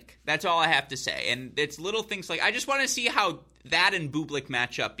 That's all I have to say. And it's little things like – I just want to see how that and Bublik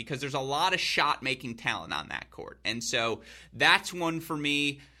match up because there's a lot of shot-making talent on that court. And so that's one for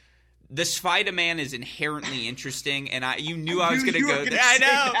me. The Spider-Man is inherently interesting, and you knew I was going to go there. I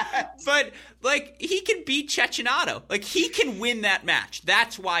know. That. But, like, he can beat Cecchinato. Like, he can win that match.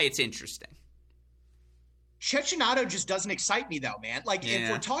 That's why it's interesting. Cecchinato just doesn't excite me, though, man. Like, if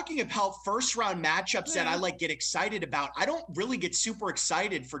we're talking about first-round matchups that I, like, get excited about, I don't really get super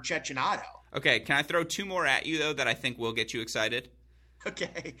excited for Cecchinato. Okay, can I throw two more at you, though, that I think will get you excited?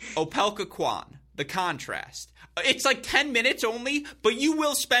 Okay. Opelka Kwan, the contrast. It's like 10 minutes only, but you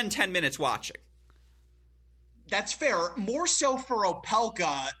will spend 10 minutes watching. That's fair. More so for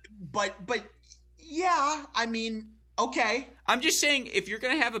Opelka, but yeah, I mean, Okay. I'm just saying, if you're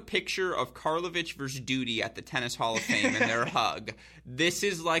going to have a picture of Karlovic versus Duty at the Tennis Hall of Fame and their hug, this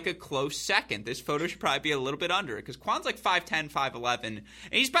is like a close second. This photo should probably be a little bit under it because Kwan's like 5'10", 5'11", and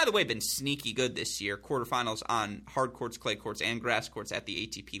he's, by the way, been sneaky good this year. Quarterfinals on hard courts, clay courts, and grass courts at the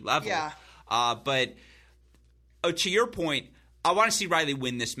ATP level. Yeah. But to your point, I want to see Riley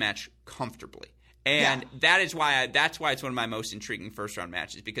win this match comfortably. And that's why it's one of my most intriguing first-round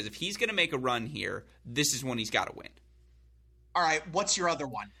matches, because if he's going to make a run here, this is one he's got to win. All right, what's your other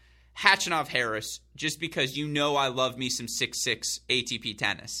one? Khachanov Harris, just because I love me some 6'6" ATP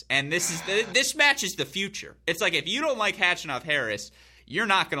tennis. And this match is the future. It's like if you don't like Khachanov Harris, you're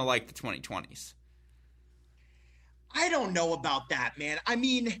not going to like the 2020s. I don't know about that, man. I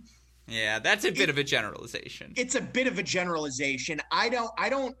mean, yeah, that's a bit of a generalization. It's a bit of a generalization. I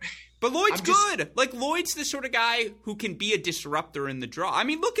don't But Lloyd's good. Like, Lloyd's the sort of guy who can be a disruptor in the draw. I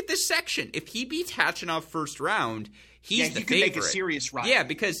mean, look at this section. If he beats Khachanov first round, he's the favorite. He could make a serious run. Yeah,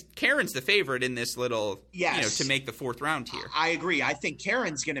 because Karen's the favorite in this little, yes, to make the fourth round here. I agree. I think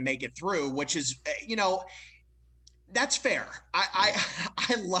Karen's going to make it through, which is, that's fair. I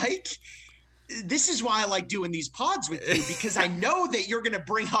like. This is why I like doing these pods with you, because I know that you're going to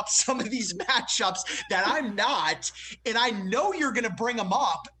bring up some of these matchups that I'm not, and I know you're going to bring them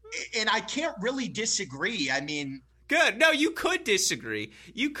up, and I can't really disagree. I mean, good. No, you could disagree.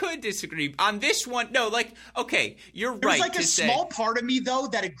 On this one. No, like, okay, you're right. There's like a small part of me, though,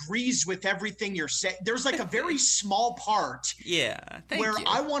 that agrees with everything you're saying. There's like a very small part. Yeah. Where you.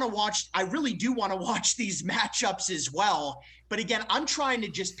 I really do want to watch these matchups as well. But again, I'm trying to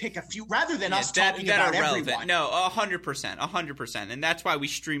just pick a few rather than us talking about everyone. No, 100%. And that's why we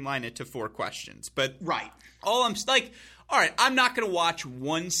streamline it to 4 questions. But right. All right, I'm not going to watch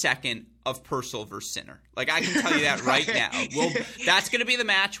 1 second of Purcell versus Sinner. Like, I can tell you that right now. That's going to be the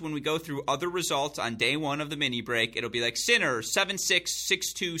match when we go through other results on day 1 of the mini break. It'll be like Sinner 7-6,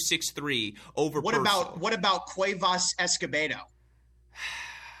 6-2, 6-3 over Purcell. What about Cuevas Escobedo?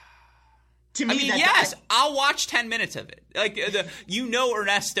 To me, yes, I'll watch 10 minutes of it. Like,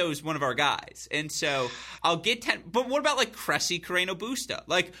 Ernesto's one of our guys. And so I'll get 10. But what about, like, Cressy Carreno Busta?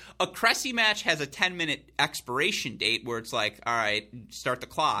 Like, a Cressy match has a 10-minute expiration date where it's like, all right, start the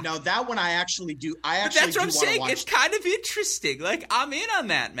clock. No, that one I actually do. But that's what I'm saying. It's kind of interesting. Like, I'm in on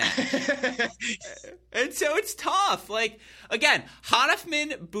that match. And so it's tough. Like, again,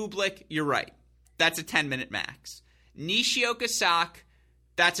 Hanifman, Bublik, you're right. That's a 10-minute max. Nishioka Sock,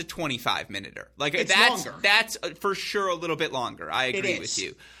 that's a 25-minuter. Like, it's longer. That's for sure a little bit longer. I agree with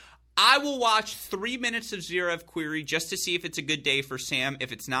you. I will watch 3 minutes of Zverev Query just to see if it's a good day for Sam.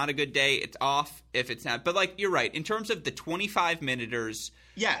 If it's not a good day, it's off. If it's not. But, like, you're right. In terms of the 25-minuters.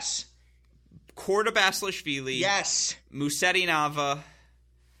 Yes. Korda Basilashvili. Yes. Musetti Nava.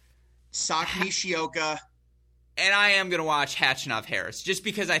 Sock Nishioka. And I am going to watch Khachanov Harris just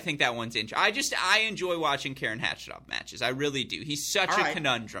because I think that one's interesting. I enjoy watching Karen Khachanov matches. I really do. He's such a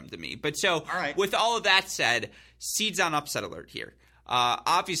conundrum to me. But with all of that said, seeds on upset alert here.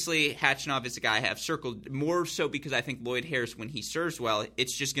 Obviously, Khachanov is a guy I have circled more so because I think Lloyd Harris, when he serves well,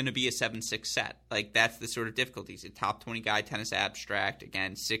 it's just going to be a 7-6 set. Like, that's the sort of difficulty. He's a top 20 guy, tennis abstract.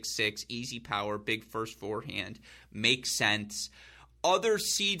 Again, 6-6, easy power, big first forehand. Makes sense. Other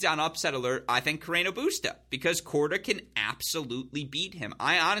seeds on upset alert, I think Carreno Busta, because Korda can absolutely beat him.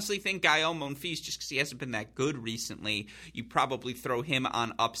 I honestly think Gael Monfils, just because he hasn't been that good recently, you probably throw him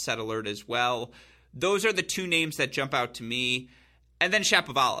on upset alert as well. Those are the 2 names that jump out to me. And then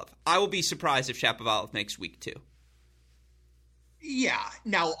Shapovalov. I will be surprised if Shapovalov makes week 2. Yeah.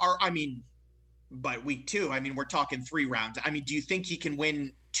 Now, by week 2, we're talking 3 rounds. Do you think he can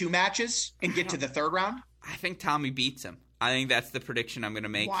win 2 matches and get to the 3rd round? I think Tommy beats him. I think that's the prediction I'm going to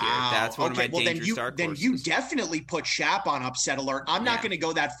make here. That's one of my dangerous dark horses. Then you definitely put Shap on upset alert. I'm not going to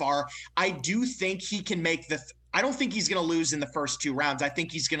go that far. I do think he can make I don't think he's going to lose in the first 2 rounds. I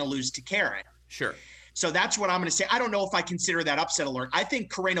think he's going to lose to Karen. Sure. So that's what I'm going to say. I don't know if I consider that upset alert. I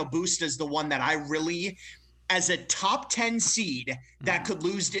think Carreno Busta is the one that I really, as a top 10 seed that could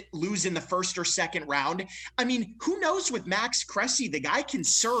lose in the first or second round. Who knows with Max Cressy? The guy can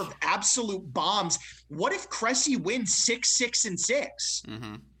serve absolute bombs. What if Cressy wins 6-6 and 6?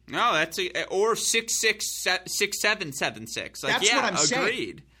 Mm-hmm. No, or 6-6, 6-7, 7-6. Like, that's what I'm saying.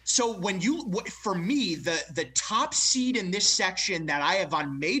 Agreed. So for me, the top seed in this section that I have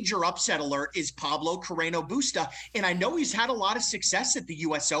on major upset alert is Pablo Carreno Busta. And I know he's had a lot of success at the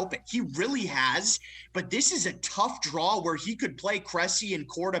U.S. Open. He really has. But this is a tough draw where he could play Cressy and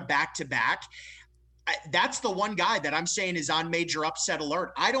Korda back-to-back. That's the one guy that I'm saying is on major upset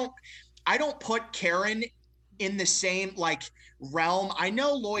alert. I don't put Karen in the same, realm. I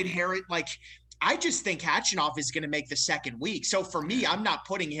know Lloyd Harris, I just think Khachanov is going to make the second week. So for me, I'm not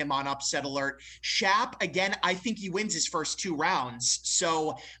putting him on upset alert. Shap, again, I think he wins his first 2 rounds.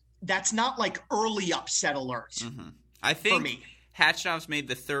 So that's not like early upset alert. I think for me. Khachanov's made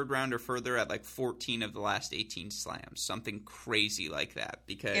the 3rd round or further at like 14 of the last 18 slams, something crazy like that.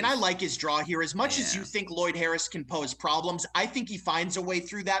 And I like his draw here. As much as you think Lloyd Harris can pose problems, I think he finds a way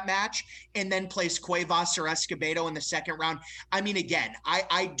through that match and then plays Cuevas or Escobedo in the 2nd round. I mean, again,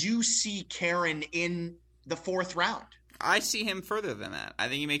 I do see Karen in the 4th round. I see him further than that. I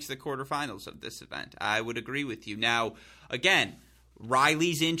think he makes the quarterfinals of this event. I would agree with you. Now, again,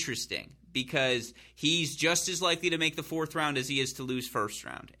 Riley's interesting because he's just as likely to make the 4th round as he is to lose 1st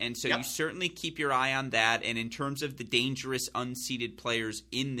round. And so you certainly keep your eye on that. And in terms of the dangerous unseeded players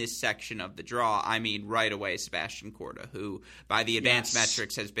in this section of the draw, I mean right away Sebastian Korda, who by the advanced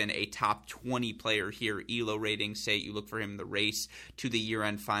metrics has been a top 20 player here. ELO ratings say you look for him in the race to the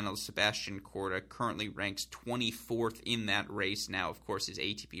year-end finals. Sebastian Korda currently ranks 24th in that race. Now, of course, his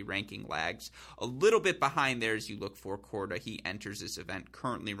ATP ranking lags a little bit behind there as you look for Korda. He enters this event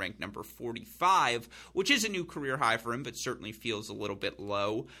currently ranked number 45, which is a new career high for him, but certainly feels a little bit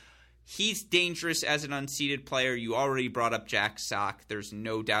low. He's dangerous as an unseeded player. You already brought up Jack Sock. There's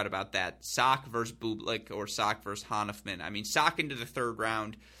no doubt about that. Sock versus Bublik or Sock versus Hanifman. I mean, Sock into the 3rd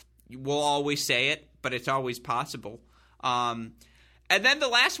round, we'll always say it, but it's always possible. And then the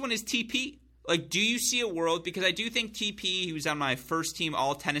last one is TP. Like, do you see a world? Because I do think TP, he was on my first team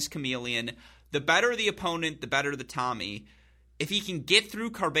all-tennis chameleon. The better the opponent, the better the Tommy. If he can get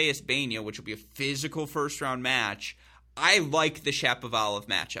through Carbeas Baena, which will be a physical 1st-round match, I like the Shapovalov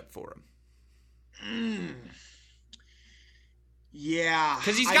matchup for him. Yeah.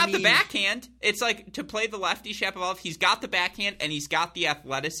 Because he's got the backhand. It's like to play the lefty Shapovalov, he's got the backhand and he's got the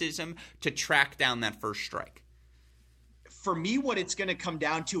athleticism to track down that first strike. For me, what it's going to come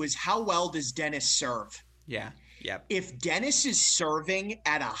down to is how well does Dennis serve? Yeah. Yep. If Dennis is serving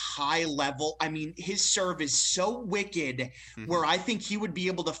at a high level, I mean, his serve is so wicked where I think he would be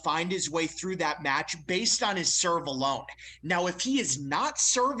able to find his way through that match based on his serve alone. Now, if he is not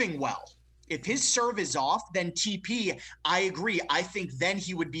serving well, if his serve is off, then TP, I agree. I think then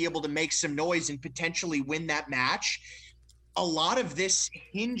he would be able to make some noise and potentially win that match. A lot of this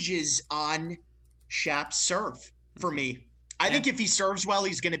hinges on Shap's serve for me. I think if he serves well,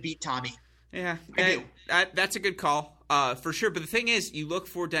 he's going to beat Tommy. Yeah, that's a good call for sure. But the thing is, you look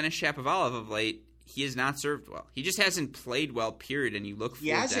for Denis Shapovalov of late. He has not served well. He just hasn't played well, period. And you look for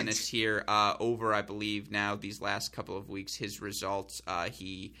Dennis here over, I believe, now these last couple of weeks, his results.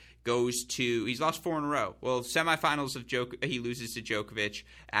 He's lost 4 in a row. Well, semifinals of he loses to Djokovic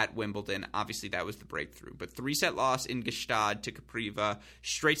at Wimbledon. Obviously, that was the breakthrough. But 3-set loss in Gstaad to Capriva,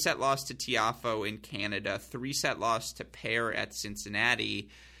 straight set loss to Tiafoe in Canada, 3-set loss to Paire at Cincinnati.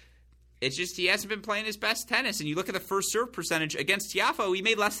 It's just he hasn't been playing his best tennis. And you look at the first serve percentage against Tiafoe, he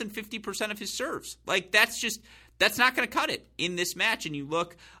made less than 50% of his serves. Like, that's not going to cut it in this match. And you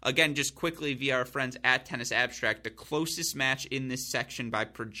look, again, just quickly via our friends at Tennis Abstract, the closest match in this section by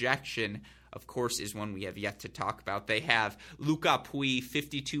projection, of course, is one we have yet to talk about. They have Luca Pouille,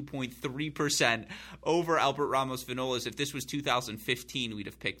 52.3% over Albert Ramos Vinolas. If this was 2015, we'd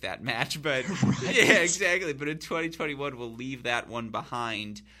have picked that match. But yeah, exactly. But in 2021, we'll leave that one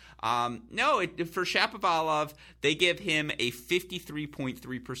behind. For Shapovalov, they give him a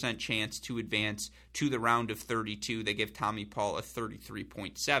 53.3% chance to advance to the round of 32. They give Tommy Paul a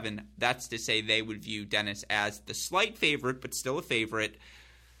 33.7%. That's to say they would view Dennis as the slight favorite, but still a favorite.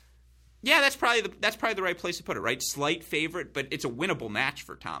 Yeah, that's probably the right place to put it, right? Slight favorite, but it's a winnable match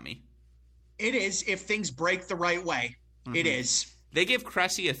for Tommy. It is, if things break the right way. It is. They give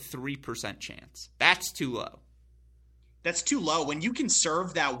Cressy a 3% chance. That's too low. That's too low. When you can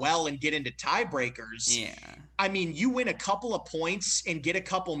serve that well and get into tiebreakers, I mean, you win a couple of points and get a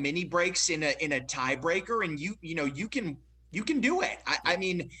couple mini breaks in a tiebreaker, and you can do it. I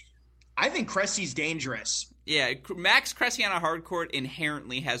mean, I think Cressy's dangerous. Yeah, Max Cressy on a hard court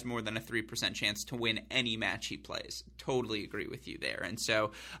inherently has more than a 3% chance to win any match he plays. Totally agree with you there. And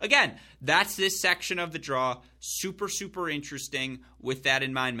so, again, that's this section of the draw. Super, super interesting. With that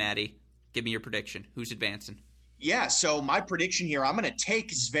in mind, Maddie, give me your prediction. Who's advancing? Yeah, so my prediction here, I'm going to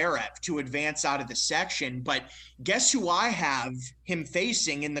take Zverev to advance out of the section, but guess who I have him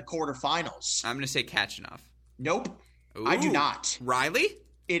facing in the quarterfinals? I'm going to say Khachanov. Nope, Ooh, I do not. Riley?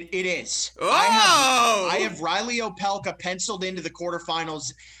 It is. Oh! I have Riley Opelka penciled into the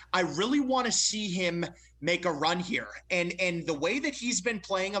quarterfinals. I really want to see him make a run here. And the way that he's been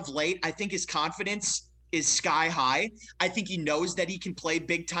playing of late, I think his confidence is sky high. I think he knows that he can play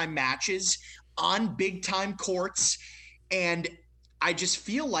big-time matches on big-time courts. And I just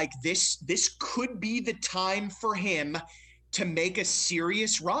feel like this could be the time for him to make a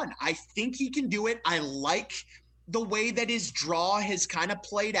serious run. I think he can do it. I like the way that his draw has kind of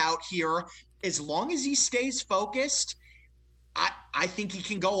played out here. As long as he stays focused, I think he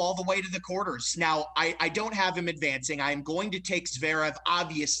can go all the way to the quarters. Now, I don't have him advancing. I am going to take Zverev,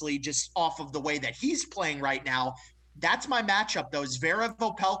 obviously, just off of the way that he's playing right now. That's my matchup, though. Zverev,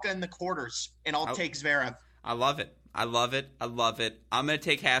 Opelka in the quarters, and I'll take Zverev. I love it. I love it. I love it. I'm going to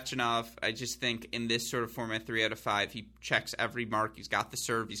take Khachanov. I just think in this sort of format, 3 out of 5, he checks every mark. He's got the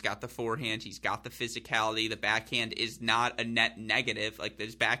serve. He's got the forehand. He's got the physicality. The backhand is not a net negative. Like,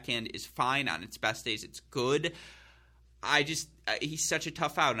 his backhand is fine on its best days. It's good. He's such a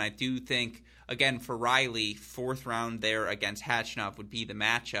tough out. And I do think, again, for Riley, 4th round there against Khachanov would be the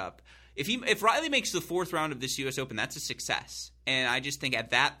matchup. If Riley makes the 4th round of this U.S. Open, that's a success. And I just think at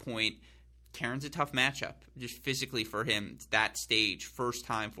that point, Karen's a tough matchup, just physically for him, that stage, first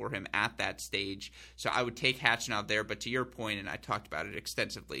time for him at that stage. So I would take Khachanov there, but to your point, and I talked about it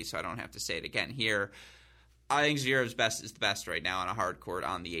extensively, so I don't have to say it again here, I think Zverev's best is the best right now on a hard court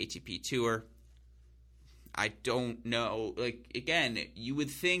on the ATP Tour. I don't know. Like, again, you would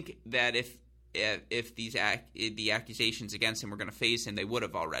think that if the accusations against him were going to phase him, they would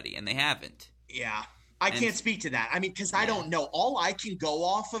have already, and they haven't. Yeah. I can't speak to that. I mean, because I don't know. All I can go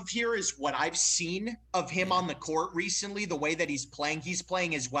off of here is what I've seen of him on the court recently, the way that he's playing. He's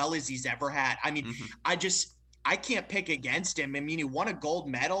playing as well as he's ever had. I mean, I can't pick against him. I mean, he won a gold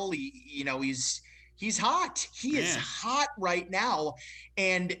medal. He's hot. He is hot right now.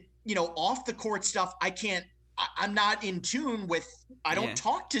 And, off the court stuff, I'm not in tune with, I don't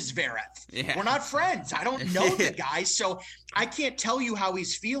talk to Zverev. Yeah. We're not friends. I don't know the guy. So I can't tell you how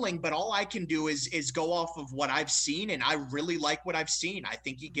he's feeling, but all I can do is go off of what I've seen. And I really like what I've seen. I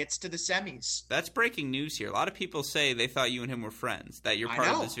think he gets to the semis. That's breaking news here. A lot of people say they thought you and him were friends, that you're part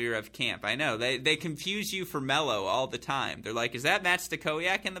of the Zverev camp. I know. They confuse you for Melo all the time. They're like, is that Matt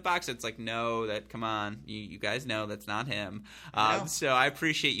Stakoyak in the box? It's like, no, come on. You guys know that's not him. So I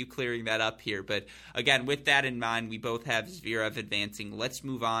appreciate you clearing that up here. But again, with that in mind, we both have Zverev advancing. Let's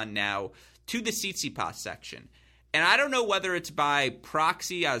move on now to the Tsitsipas section. And I don't know whether it's by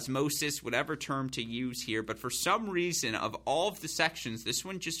proxy, osmosis, whatever term to use here, but for some reason, of all of the sections, this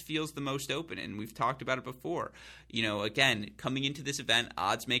one just feels the most open, and we've talked about it before. Again, coming into this event,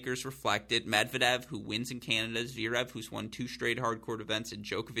 odds makers reflected Medvedev, who wins in Canada, Zverev, who's won 2 straight hardcourt events, and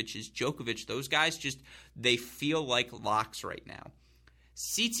Djokovic is Djokovic. Those guys they feel like locks right now.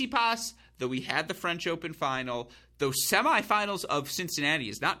 Tsitsipas, though we had the French Open final, those semifinals of Cincinnati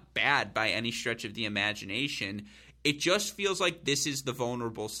is not bad by any stretch of the imagination. It just feels like this is the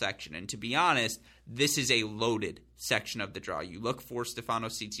vulnerable section. And to be honest, this is a loaded section of the draw. You look for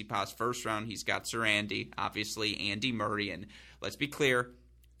Stefanos Tsitsipas, first round, he's got Sir Andy, obviously Andy Murray. And let's be clear,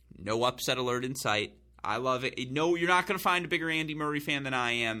 no upset alert in sight. I love it. No, you're not going to find a bigger Andy Murray fan than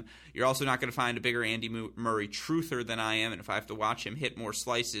I am. You're also not going to find a bigger Andy Murray truther than I am. And if I have to watch him hit more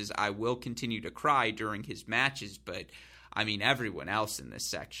slices, I will continue to cry during his matches. But, I mean, everyone else in this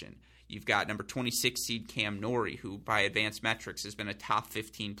section. You've got number 26 seed Cam Norrie, who by advanced metrics has been a top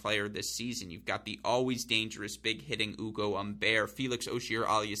 15 player this season. You've got the always dangerous big hitting Ugo Humbert, Felix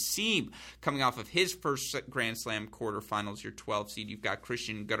Auger-Aliassime coming off of his first Grand Slam quarterfinals, your 12 seed. You've got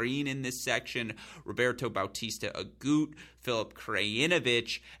Christian Garin in this section, Roberto Bautista Agut, Filip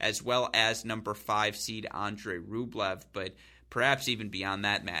Krajinovic, as well as number 5 seed Andre Rublev. But perhaps even beyond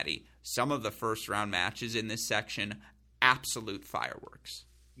that, Maddie, some of the first round matches in this section, absolute fireworks.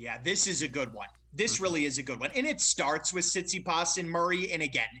 Yeah, this is a good one. This really is a good one. And it starts with Tsitsipas and Murray. And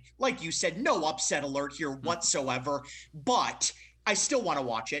again, like you said, no upset alert here whatsoever. But I still want to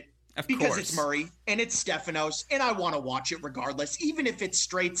watch it because it's Murray and it's Stefanos. And I want to watch it regardless, even if it's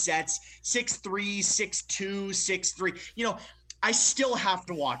straight sets, 6-3, 6-2, 6-3. I still have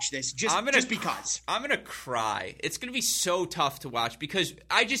to watch this just because. I'm going to cry. It's going to be so tough to watch because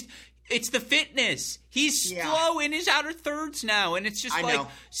it's the fitness. He's slow in his outer thirds now. And it's just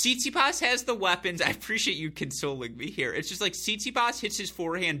Tsitsipas has the weapons. I appreciate you consoling me here. It's just like Tsitsipas hits his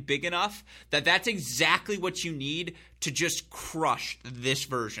forehand big enough that that's exactly what you need to just crush this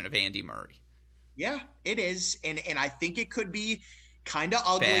version of Andy Murray. Yeah, it is. And I think it could be kind of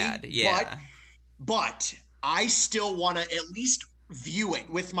ugly. Bad, yeah. But I still want to at least view it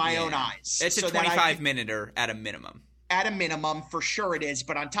with my own eyes. It's a 25-minute at a minimum. At a minimum, for sure it is.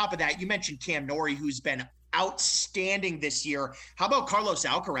 But on top of that, you mentioned Cam Norrie, who's been outstanding this year. How about Carlos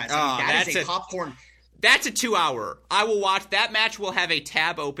Alcaraz? I mean, that is a popcorn That's a 2-hour. I will watch. That match will have a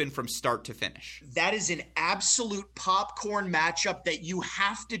tab open from start to finish. That is an absolute popcorn matchup that you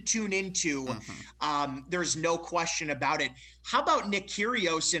have to tune into. There's no question about it. How about Nick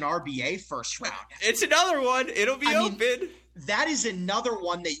Kyrgios in RBA first round? It's another one. It'll be open. That is another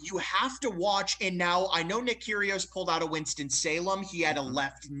one that you have to watch. And now I know Nick Kyrgios pulled out of Winston-Salem. He had a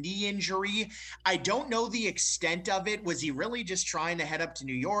left knee injury. I don't know the extent of it. Was he really just trying to head up to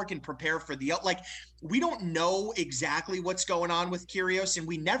New York and prepare for the we don't know exactly what's going on with Kyrgios, and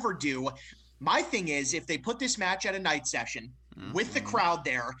we never do. My thing is, if they put this match at a night session with the crowd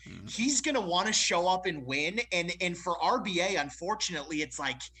there, he's going to want to show up and win. And for RBA, unfortunately, it's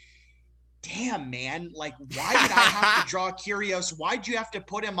like, damn, man, like, why did I have to draw Kyrgios? Why'd you have to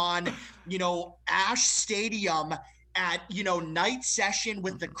put him on, Ash Stadium at, night session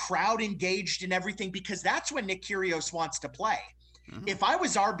with the crowd engaged and everything? Because that's when Nick Kyrgios wants to play. If I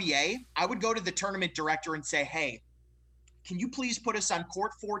was RBA, I would go to the tournament director and say, hey, can you please put us on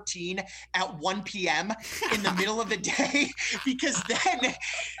court 14 at 1 p.m. in the middle of the day? Because then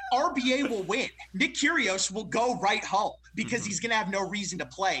RBA will win. Nick Kyrgios will go right home because he's going to have no reason to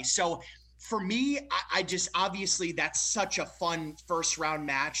play. So for me, I just, obviously that's such a fun first round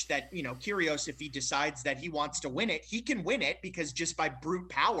match that, Kyrgios, if he decides that he wants to win it, he can win it because just by brute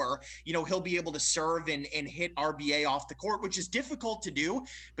power, he'll be able to serve and hit RBA off the court, which is difficult to do,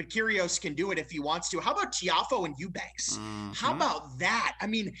 but Kyrgios can do it if he wants to. How about Tiafoe and Eubanks? How about that? I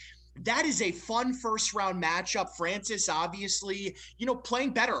mean, that is a fun first round matchup. Francis, obviously,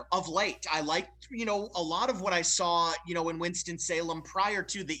 playing better of late. I like, a lot of what I saw, in Winston-Salem prior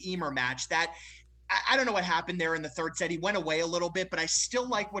to the Emer match. That I don't know what happened there in the third set. He went away a little bit, but I still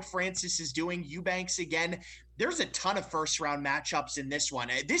like what Francis is doing. Eubanks again. There's a ton of first round matchups in this one.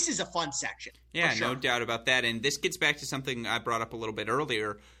 This is a fun section. Yeah, no doubt about that. And this gets back to something I brought up a little bit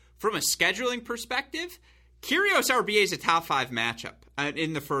earlier. From a scheduling perspective, Kyrgios RBA is a top 5 matchup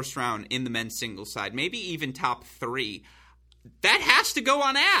in the first round in the men's singles side, maybe even top 3. That has to go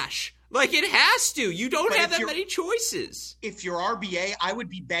on Ash. Like, it has to. You don't have that many choices. If you're RBA, I would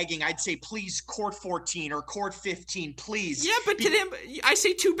be begging. I'd say, please, court 14 or court 15, please. Yeah, but to them, I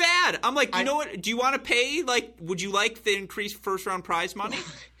say too bad. I'm like, you know what? Do you want to pay? Like, would you like the increased first-round prize money?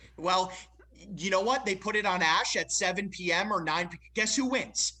 Well, you know what? They put it on Ash at 7 p.m. or 9 p.m. Guess who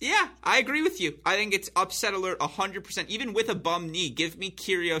wins? Yeah, I agree with you. I think it's upset alert 100%. Even with a bum knee, give me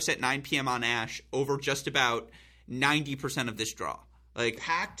Kyrgios at 9 p.m. on Ash over just about 90% of this draw. Like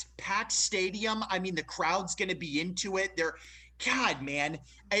packed stadium. I mean, the crowd's going to be into it. God, man,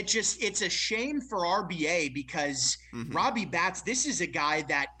 it's a shame for RBA because Robbie Batts, this is a guy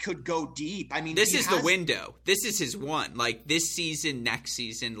that could go deep. I mean, this is the window. This is his one. Like this season, next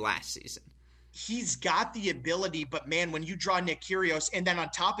season, last season. He's got the ability, but man, when you draw Nick Kyrgios, and then on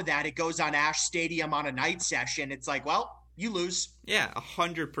top of that, it goes on Ash Stadium on a night session, it's like, well, you lose. Yeah,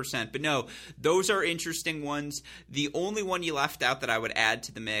 100%. But no, those are interesting ones. The only one you left out that I would add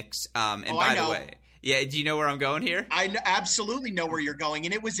to the mix, by the way, yeah, do you know where I'm going here? I absolutely know where you're going,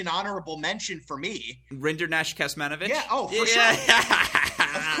 and it was an honorable mention for me. Rinderknecht Kecmanovic? Yeah, for sure.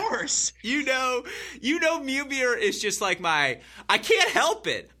 Of course. You know Mumir is just like I can't help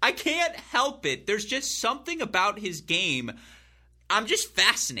it. I can't help it. There's just something about his game. I'm just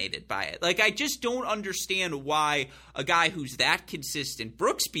fascinated by it. Like, I just don't understand why a guy who's that consistent,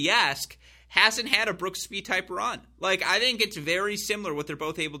 Brooksby-esque, hasn't had a Brooksby-type run. Like, I think it's very similar what they're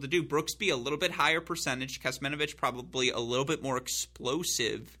both able to do. Brooksby, a little bit higher percentage. Kecmanovic, probably a little bit more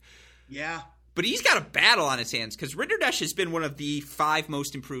explosive. Yeah. But he's got a battle on his hands because Rinderknecht has been one of the 5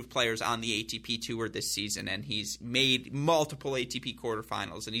 most improved players on the ATP Tour this season, and he's made multiple ATP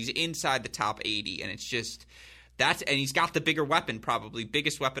quarterfinals, and he's inside the top 80, and it's just... and he's got the bigger weapon, probably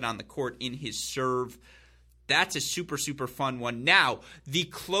biggest weapon on the court in his serve. That's a super, super fun one. Now, the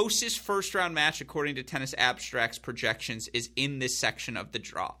closest first-round match, according to Tennis Abstract's projections, is in this section of the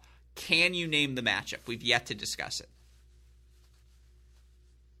draw. Can you name the matchup? We've yet to discuss it.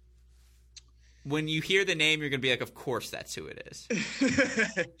 When you hear the name, you're going to be like, of course that's who it is.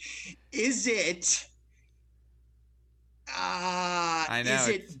 Is it... I know.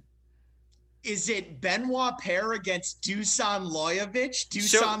 Is it Benoit Paire against Dusan Lajovic?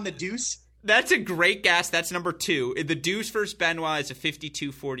 Dusan the Deuce? That's a great guess. That's number 2. The Deuce versus Benoit is a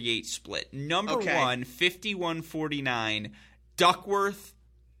 52-48 split. Number 1, 51-49, Duckworth,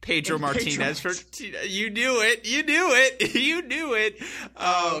 Pedro Martinez. You knew it. You knew it.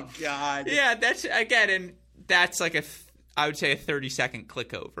 Oh, God. Yeah, that's, again, and that's like I would say a 30-second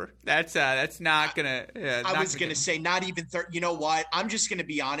click over. That's not gonna. I was gonna say not even 30. You know what? I'm just gonna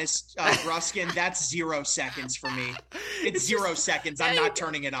be honest, Gruskin. That's 0 seconds for me. It's 0 seconds. I'm not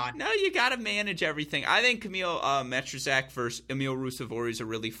turning it on. No, you got to manage everything. I think Kamil Metrzak versus Emil Ruusuvuori is a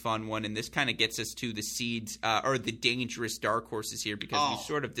really fun one, and this kind of gets us to the seeds or the dangerous dark horses here because we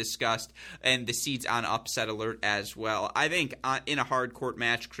sort of discussed and the seeds on upset alert as well. I think in a hard court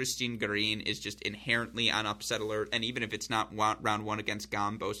match, Christian Garin is just inherently on upset alert, and even if it's not round one against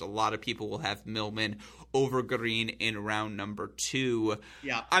Gambos, a lot of people will have Millman over Garin in round number 2.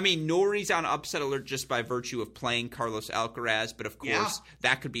 Yeah. I mean, Norrie's on upset alert just by virtue of playing Carlos Alcaraz, but of course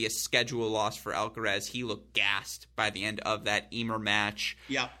that could be a schedule loss for Alcaraz. He looked gassed by the end of that Emer match.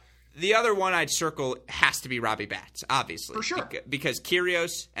 Yeah. The other one I'd circle has to be Robbie Batts, obviously. For sure. Because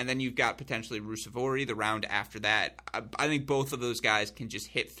Kyrgios, and then you've got potentially Ruusuvuori the round after that. I think both of those guys can just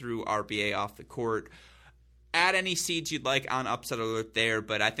hit through RBA off the court. Add any seeds you'd like on upset alert there,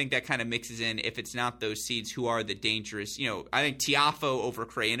 but I think that kind of mixes in, if it's not those seeds, who are the dangerous, I think Tiafoe over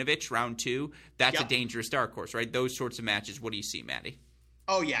Krajinovic, round 2, that's a dangerous dark horse, right? Those sorts of matches. What do you see, Maddie?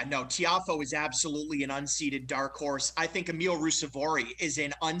 Oh, yeah, no, Tiafoe is absolutely an unseeded dark horse. I think Emil Ruusuvuori is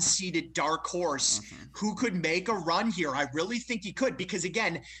an unseeded dark horse who could make a run here. I really think he could because,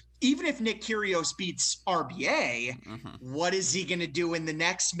 again, even if Nick Kyrgios beats RBA, what is he going to do in the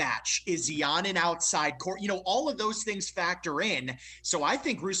next match? Is he on an outside court? All of those things factor in. So I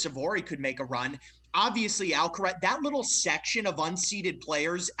think Ruusuvuori could make a run. Obviously, Alcaraz, that little section of unseeded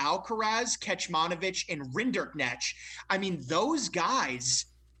players, Alcaraz, Kecmanovic, and Rinderknech, I mean, those guys,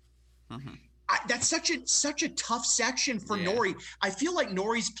 that's such a tough section for Norrie. I feel like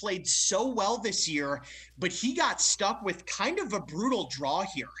Norrie's played so well this year, but he got stuck with kind of a brutal draw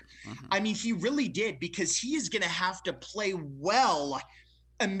here. I mean, he really did, because he is going to have to play well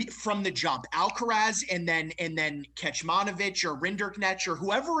from the jump. Alcaraz and then Kecmanovic or Rinderknech or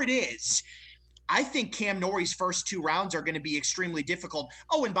whoever it is. I think Cam Norrie's first 2 rounds are going to be extremely difficult.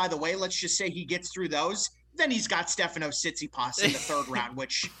 Oh, and by the way, let's just say he gets through those. Then he's got Stefanos Tsitsipas in the 3rd round,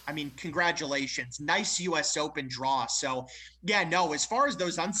 which, I mean, congratulations. Nice U.S. Open draw. So, yeah, no, as far as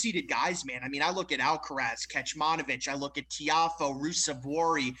those unseeded guys, man, I mean, I look at Alcaraz, Kecmanovic, I look at Tiafoe,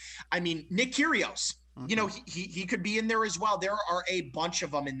 Ruusuvuori. I mean, Nick Kyrgios, he could be in there as well. There are a bunch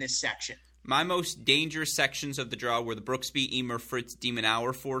of them in this section. My most dangerous sections of the draw were the Brooksby, Emer, Fritz, De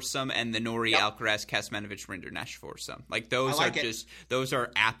Minaur foursome, and the Norrie, Alcaraz, Kecmanovic, Rinderknech foursome. Those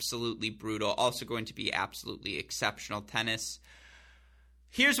are absolutely brutal. Also going to be absolutely exceptional tennis.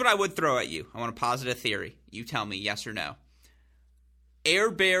 Here's what I would throw at you. I want to posit a theory. You tell me yes or no.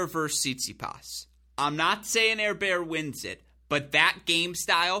 Herbert versus Tsitsipas. I'm not saying Herbert wins it, but that game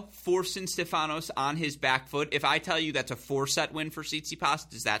style, forcing Stefanos on his back foot, if I tell you that's a 4-set win for Tsitsipas,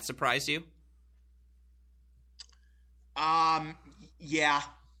 does that surprise you? Yeah.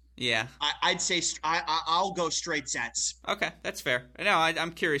 Yeah. I'd say I'll go straight sets. Okay, that's fair. No,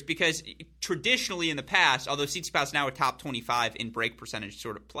 I'm curious because traditionally in the past, although Tsitsipas is now a top 25 in break percentage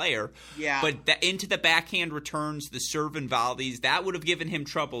sort of player, but into the backhand returns, the serve and volleys, that would have given him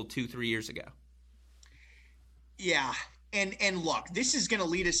trouble 2-3 years ago. Yeah. And look, this is going to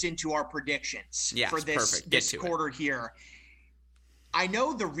lead us into our predictions for this quarter here. I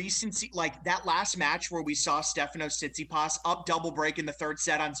know the recency, like that last match where we saw Stefanos Tsitsipas up double break in the 3rd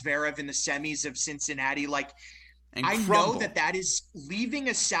set on Zverev in the semis of Cincinnati. I know that is leaving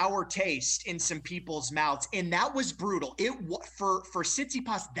a sour taste in some people's mouths, and that was brutal. For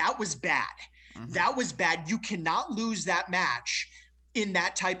Tsitsipas, that was bad. That was bad. You cannot lose that match in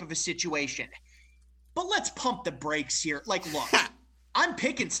that type of a situation. But let's pump the brakes here. Look, I'm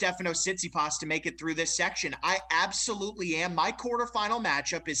picking Stefanos Tsitsipas to make it through this section. I absolutely am. My quarterfinal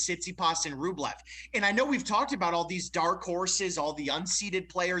matchup is Tsitsipas and Rublev. And I know we've talked about all these dark horses, all the unseeded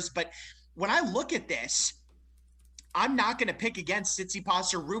players, but when I look at this, I'm not going to pick against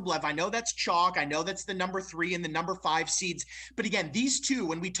Tsitsipas or Rublev. I know that's chalk. I know that's the number 3 and the number 5 seeds. But again, these two,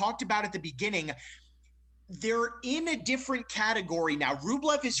 when we talked about at the beginning, they're in a different category now.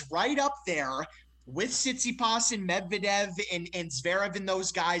 Rublev is right up there with Tsitsipas and Medvedev and Zverev and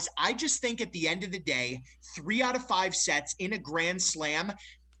those guys. I just think at the end of the day, 3 out of 5 sets in a Grand Slam,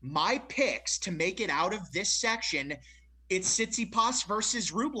 my picks to make it out of this section, it's Tsitsipas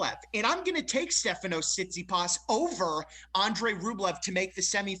versus Rublev. And I'm going to take Stefanos Tsitsipas over Andre Rublev to make the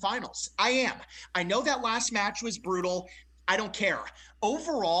semifinals. I am. I know that last match was brutal. I don't care.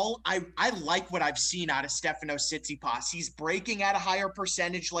 Overall, I like what I've seen out of Stefanos Tsitsipas. He's breaking at a higher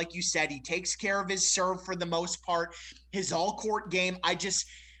percentage, like you said. He takes care of his serve for the most part. His all-court game, I don't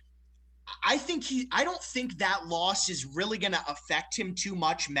think that loss is really going to affect him too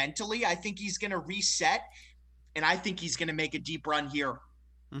much mentally. I think he's going to reset. and I think he's going to make a deep run here.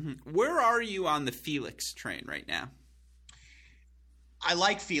 Mm-hmm. Where are you on the Felix train right now? I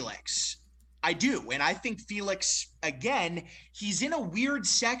like Felix. I do. And I think Felix, again, he's in a weird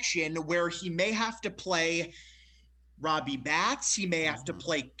section where he may have to play Robbie Batts. He may have to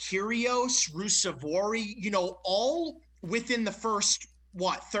play Kyrgios, Ruusuvuori, all within the first,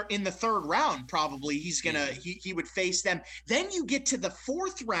 in the third round, probably he would face them. Then you get to the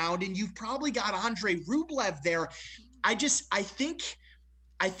fourth round and you've probably got Andre Rublev there. I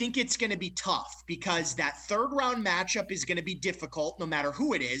think it's going to be tough because that third round matchup is going to be difficult no matter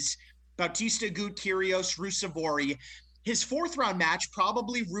who it is. Bautista Agut, Kyrgios, Ruusuvuori. His fourth round match,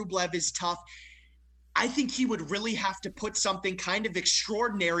 probably Rublev, is tough. I think he would really have to put something kind of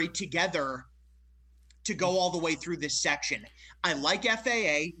extraordinary together to go all the way through this section. I like FAA.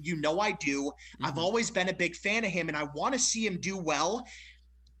 I do. Mm-hmm. I've always been a big fan of him, and I want to see him do well.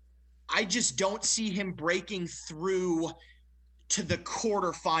 I just don't see him breaking through to the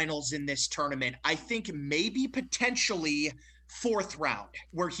quarterfinals in this tournament. I think maybe potentially fourth round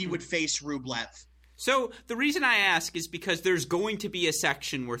where he would face Rublev. So the reason I ask is because there's going to be a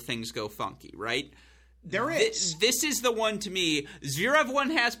section where things go funky, right? There is. This is the one to me. Zverev one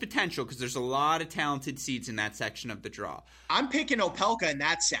has potential because there's a lot of talented seeds in that section of the draw. I'm picking Opelka in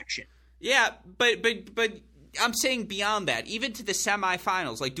that section. Yeah, but I'm saying beyond that, even to the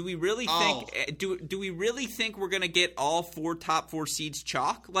semifinals. Like, do we really think do we really think we're gonna get all top four seeds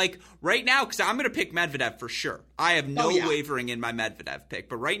chalk? Like right now, because I'm gonna pick Medvedev for sure. I have no wavering in my Medvedev pick.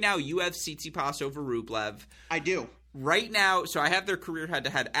 But right now, you have Tsitsipas over Rublev. I do. Right now, so I have their career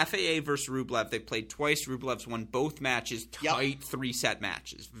head-to-head. FAA versus Rublev. They played twice. Rublev's won both matches. Tight three-set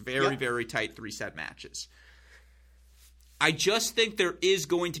matches. Very, very tight three-set matches. I just think there is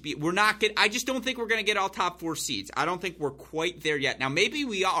going to be – I just don't think we're going to get all top four seeds. I don't think we're quite there yet. Now, maybe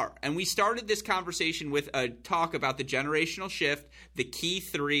we are. And we started this conversation with a talk about the generational shift, the key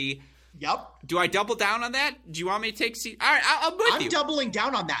three. Yep. Do I double down on that? Do you want me to take seeds? All right, I'm with you. I'm doubling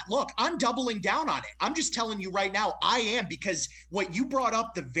down on that. Look, I'm doubling down on it. I'm just telling you right now, I am, because what you brought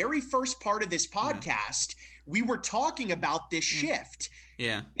up the very first part of this podcast, we were talking about this shift.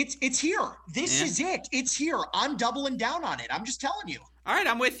 Yeah. It's here. This is it. It's here. I'm doubling down on it. I'm just telling you. All right,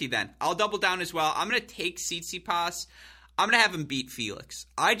 I'm with you then. I'll double down as well. I'm going to take Tsitsipas. I'm going to have him beat Felix.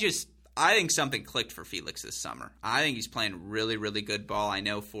 I think something clicked for Felix this summer. I think he's playing really, really good ball. I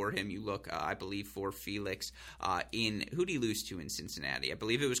know for him, you look, I believe, for Felix who did he lose to in Cincinnati? I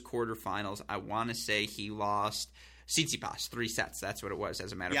believe it was quarterfinals. I want to say he lost Tsitsipas, 3 sets. That's what it was,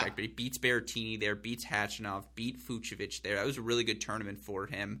 as a matter of fact. But he beats Berrettini there, beats Khachanov, beat Fucsovics there. That was a really good tournament for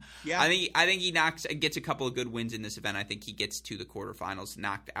him. Yeah. I think he gets a couple of good wins in this event. I think he gets to the quarterfinals,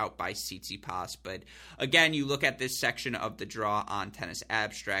 knocked out by Tsitsipas. But again, you look at this section of the draw on Tennis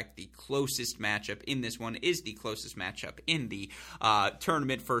Abstract. The closest matchup in this one is the closest matchup in the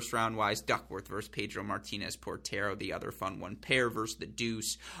tournament, first round wise. Duckworth versus Pedro Martinez Portero, the other fun one. Pair versus the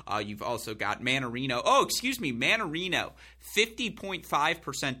Deuce. You've also got Mannarino.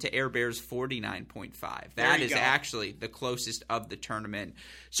 50.5% to Air Bears 49.5. That is actually the closest of the tournament.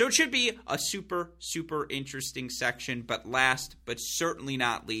 So it should be a super, super interesting section. But last, but certainly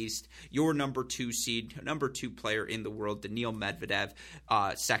not least, your number 2 seed, number 2 player in the world, Daniil Medvedev,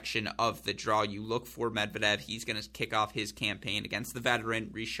 section of the draw. You look for Medvedev. He's going to kick off his campaign against the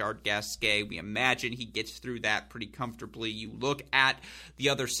veteran Richard Gasquet. We imagine he gets through that pretty comfortably. You look at the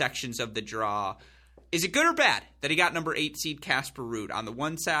other sections of the draw. Is it good or bad that he got number 8 seed Casper Ruud? On the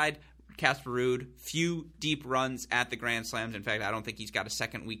one side, Casper Ruud, few deep runs at the Grand Slams. In fact, I don't think he's got a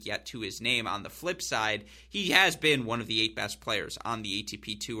second week yet to his name. On the flip side, he has been one of the 8 best players on the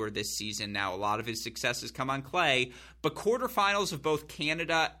ATP Tour this season. Now, a lot of his successes come on clay, but quarterfinals of both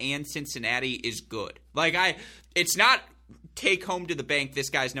Canada and Cincinnati is good. It's not take home to the bank, this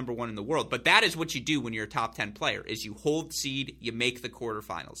guy's number 1 in the world. But that is what you do when you're a top 10 player, is you hold seed, you make the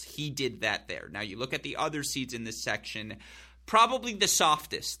quarterfinals. He did that there. Now you look at the other seeds in this section, probably the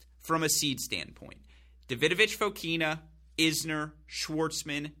softest from a seed standpoint. Davidovich Fokina, Isner,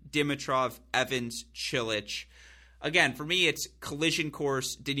 Schwartzman, Dimitrov, Evans, Cilic. Again, for me, it's collision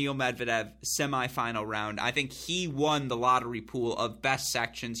course, Daniil Medvedev, semifinal round. I think he won the lottery pool of best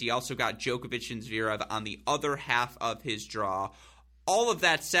sections. He also got Djokovic and Zverev on the other half of his draw. All of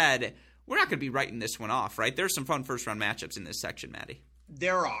that said, we're not going to be writing this one off, right? There's some fun first-round matchups in this section, Maddie.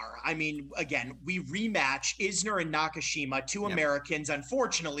 There are. I mean, again, we rematch Isner and Nakashima, 2 Americans,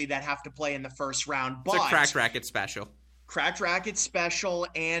 unfortunately, that have to play in the first round. But it's a cracked racket special. Cracked racket special,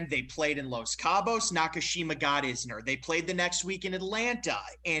 and they played in Los Cabos. Nakashima got Isner. They played the next week in Atlanta,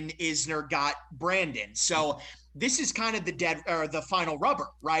 and Isner got Brandon. So this is kind of the final rubber,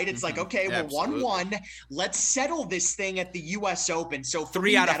 right? It's like, okay, we're 1-1. Let's settle this thing at the U.S. Open. So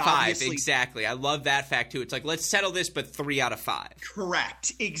 3 out of 5, exactly. I love that fact too. It's like, let's settle this, but 3 out of 5.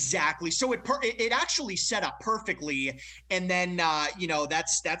 Correct, exactly. So it actually set up perfectly, and then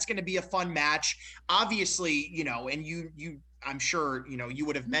that's going to be a fun match. Obviously, and you. I'm sure, you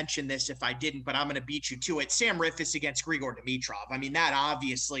would have mentioned this if I didn't, but I'm going to beat you to it. Sam Riffice against Grigor Dimitrov. I mean, that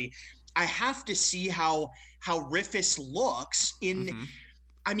obviously, I have to see how Riffice looks in,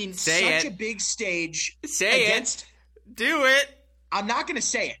 such a big stage. Do it. I'm not going to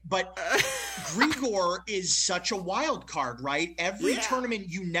say it, but Grigor is such a wild card, right? Every tournament,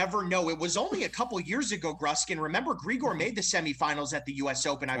 you never know. It was only a couple years ago, Gruskin. Remember, Grigor made the semifinals at the U.S.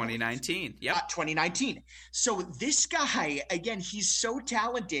 Open. 2019. Yep. 2019. So this guy, again, he's so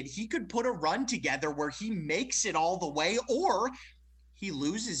talented. He could put a run together where he makes it all the way, or he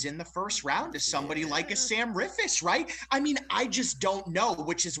loses in the first round to somebody like a Sam Riffice, right? I mean, I just don't know,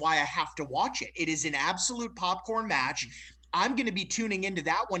 which is why I have to watch it. It is an absolute popcorn match. I'm going to be tuning into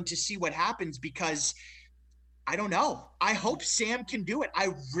that one to see what happens because I don't know. I hope Sam can do it.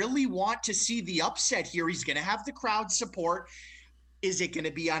 I really want to see the upset here. He's going to have the crowd support. Is it going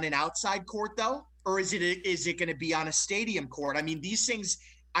to be on an outside court though? Or is it going to be on a stadium court? I mean, these things,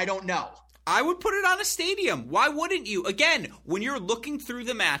 I don't know. I would put it on a stadium. Why wouldn't you? Again, when you're looking through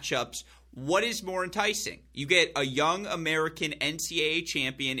the matchups, what is more enticing? You get a young American NCAA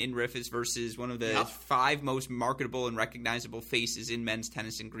champion in Riffice versus one of the 5 most marketable and recognizable faces in men's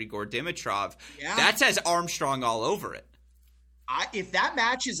tennis in Grigor Dimitrov. Yeah. That says Armstrong all over it. If that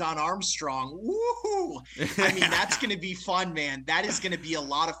match is on Armstrong, woohoo! I mean, that's going to be fun, man. That is going to be a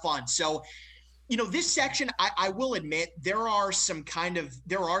lot of fun. So, this section, I will admit, there are some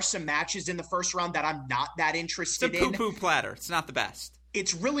matches in the first round that I'm not that interested in. It's a poo-poo platter. It's not the best.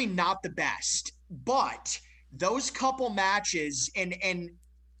 It's really not the best, but those couple matches, and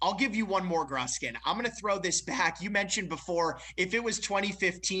I'll give you one more, Gruskin. I'm going to throw this back. You mentioned before, if it was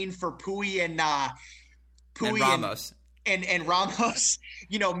 2015 for Pouille and Ramos. And Ramos,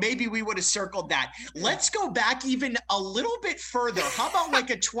 maybe we would have circled that. Let's go back even a little bit further. How about like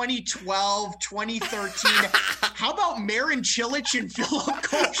a 2012, 2013? How about Marin Cilic and Philip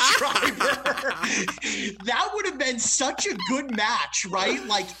Kohlschreiber? That would have been such a good match, right?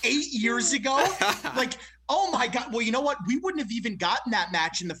 Like 8 years ago. Like, oh my God. Well, you know what? We wouldn't have even gotten that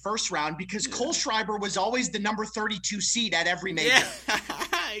match in the first round because Kohlschreiber was always the number 32 seed at every major. Yeah.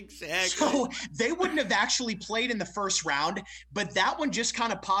 Exactly. So they wouldn't have actually played in the first round, but that one just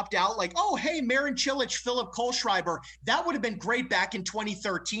kind of popped out like, oh, hey, Marin Cilic, Philip Kohlschreiber. That would have been great back in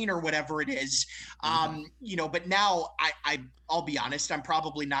 2013 or whatever it is. But now I'll be honest, I'm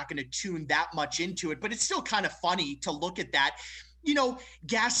probably not going to tune that much into it, but it's still kind of funny to look at that.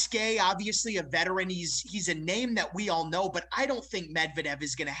 Gasquet, obviously a veteran. He's a name that we all know, but I don't think Medvedev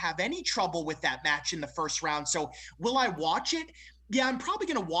is going to have any trouble with that match in the first round. So will I watch it? Yeah, I'm probably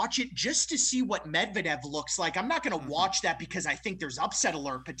going to watch it just to see what Medvedev looks like. I'm not going to watch that because I think there's upset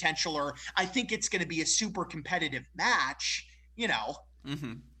alert potential or I think it's going to be a super competitive match, No,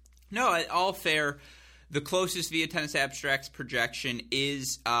 all fair. The closest via Tennis Abstracts projection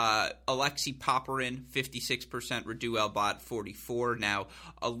is Alexei Popyrin, 56%, Radu Albot, 44%. Now,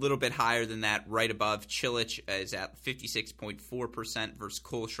 a little bit higher than that, right above. Cilic is at 56.4% versus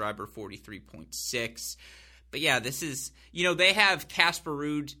Kohlschreiber, 43.6%. But yeah, this is, they have Casper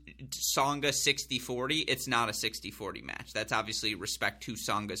Ruud, Tsonga 60-40. It's not a 60-40 match. That's obviously respect to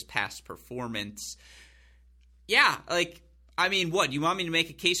Tsonga's past performance. Yeah, what? You want me to make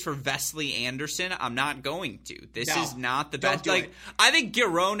a case for Vesely Anderson? I'm not going to. This is not the best. I think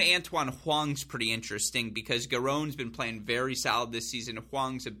Giron-Antoine Huang's pretty interesting because Giron's been playing very solid this season.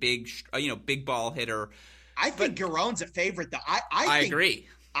 Huang's a big ball hitter. I think Giron's a favorite, though. I agree.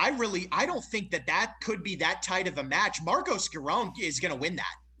 I don't think that could be that tight of a match. Marcos Giron is going to win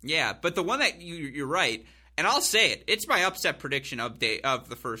that. Yeah, but the one that you're right, and I'll say it, it's my upset prediction of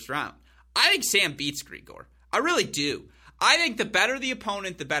the first round. I think Sam beats Grigor. I really do. I think the better the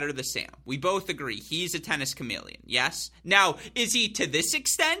opponent, the better the Sam. We both agree. He's a tennis chameleon, yes? Now, is he to this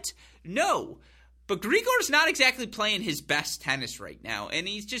extent? No. But Grigor's not exactly playing his best tennis right now, and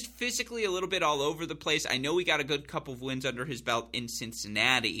he's just physically a little bit all over the place. I know he got a good couple of wins under his belt in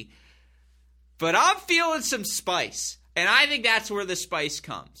Cincinnati, but I'm feeling some spice, and I think that's where the spice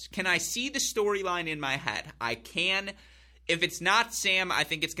comes. Can I see the storyline in my head? I can. If it's not Sam, I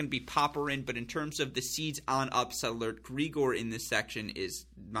think it's going to be Popyrin, but in terms of the seeds on upset alert, Grigor in this section is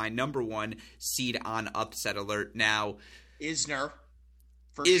my number 1 seed on upset alert. Now, Isner.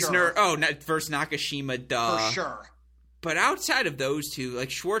 Isner, sure. Versus Nakashima, duh. For sure. But outside of those two, like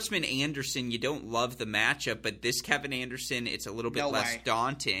Schwartzman, Anderson, you don't love the matchup, but this Kevin Anderson, it's a little bit less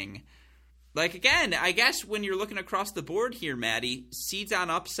daunting. Like, again, I guess when you're looking across the board here, Maddie, seeds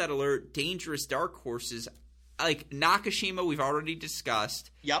on upset alert, dangerous dark horses, like Nakashima, we've already discussed.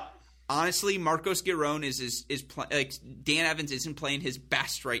 Yep. Honestly, Marcos Giron is like Dan Evans isn't playing his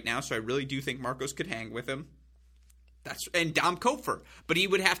best right now, so I really do think Marcos could hang with him. And Dom Kopfer, but he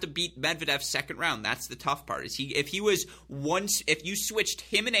would have to beat Medvedev second round. That's the tough part. If you switched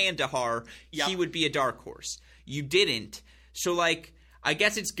him and Andahar, he would be a dark horse. You didn't, so like I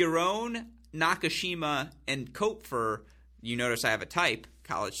guess it's Giron, Nakashima, and Kopfer. You notice I have a type: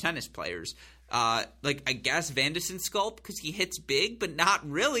 college tennis players. Like I guess Van de Sculpt because he hits big, but not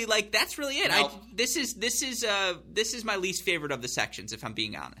really. Like that's really it. No. This is my least favorite of the sections, if I'm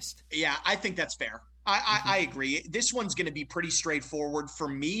being honest. Yeah, I think that's fair. I agree. This one's going to be pretty straightforward for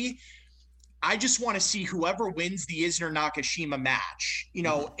me. I just want to see whoever wins the Isner-Nakashima match,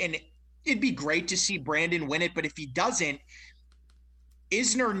 and it'd be great to see Brandon win it. But if he doesn't,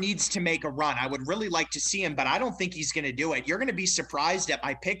 Isner needs to make a run. I would really like to see him, but I don't think he's going to do it. You're going to be surprised at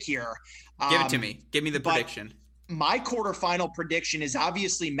my pick here. Give it to me. Give me the prediction. My quarterfinal prediction is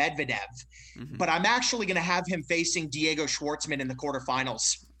obviously Medvedev, but I'm actually going to have him facing Diego Schwartzman in the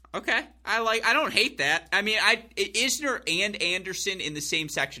quarterfinals. Okay. I don't hate that. I mean, Isner and Anderson in the same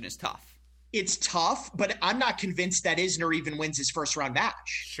section is tough. It's tough, but I'm not convinced that Isner even wins his first round match.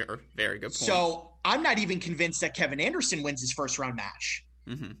 Sure. Very good point. So I'm not even convinced that Kevin Anderson wins his first round match.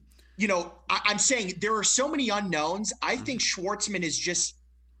 I'm saying there are so many unknowns. I think Schwartzman is just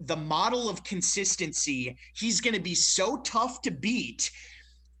the model of consistency. He's going to be so tough to beat.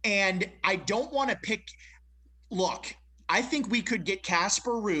 And I don't want to pick – look – I think we could get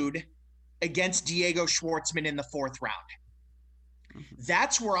Casper Ruud against Diego Schwartzman in the fourth round.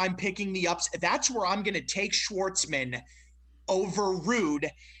 That's where I'm picking the ups. That's where I'm going to take Schwartzman over Ruud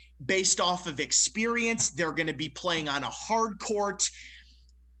based off of experience. They're going to be playing on a hard court.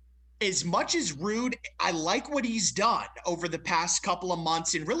 As much as Ruud, I like what he's done over the past couple of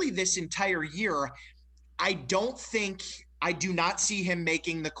months and really this entire year. I do not see him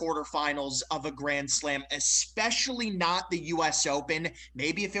making the quarterfinals of a Grand Slam, especially not the U.S. Open.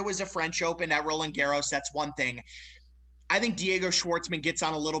 Maybe if it was a French Open at Roland Garros, that's one thing. I think Diego Schwartzman gets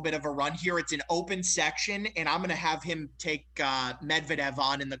on a little bit of a run here. It's an open section, and I'm going to have him take Medvedev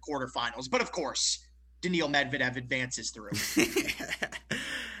on in the quarterfinals. But, of course, Daniil Medvedev advances through.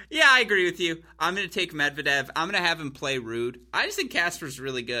 Yeah, I agree with you. I'm going to take Medvedev. I'm going to have him play Ruud. I just think Casper's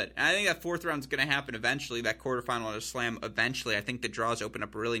really good. And I think that fourth round is going to happen eventually, that quarterfinal at a Slam eventually. I think the draws open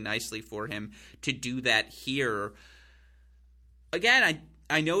up really nicely for him to do that here. Again,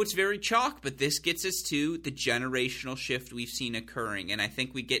 I know it's very chalk, but this gets us to the generational shift we've seen occurring. And I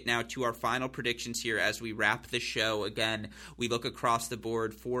think we get now to our final predictions here as we wrap the show. Again, we look across the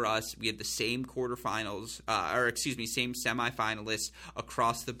board for us. We have the same same semifinalists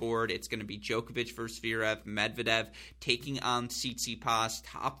across the board. It's going to be Djokovic versus Zverev, Medvedev taking on Tsitsipas,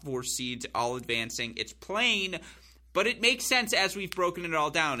 top 4 seeds all advancing. It's plain, but it makes sense as we've broken it all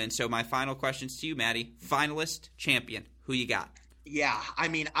down. And so my final questions to you, Maddie. Finalist, champion, who you got? Yeah, I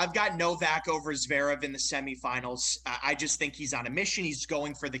mean, I've got Novak over Zverev in the semifinals. I just think he's on a mission. He's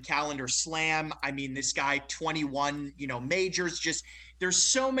going for the calendar slam. I mean, this guy, 21, majors. Just there's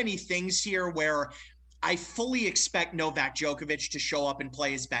so many things here where I fully expect Novak Djokovic to show up and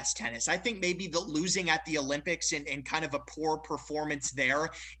play his best tennis. I think maybe the losing at the Olympics and kind of a poor performance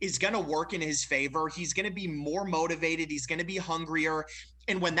there is going to work in his favor. He's going to be more motivated. He's going to be hungrier.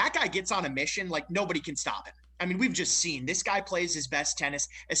 And when that guy gets on a mission, like nobody can stop him. I mean, we've just seen this guy plays his best tennis,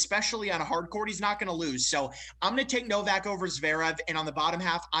 especially on a hard court. He's not going to lose. So I'm going to take Novak over Zverev. And on the bottom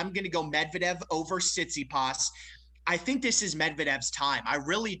half, I'm going to go Medvedev over Tsitsipas. I think this is Medvedev's time. I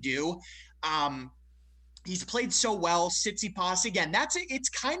really do. He's played so well. Tsitsipas, again, it's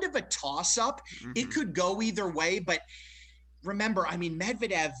kind of a toss-up. It could go either way. But remember, I mean,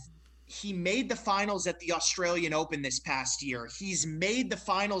 Medvedev, he made the finals at the Australian Open this past year. He's made the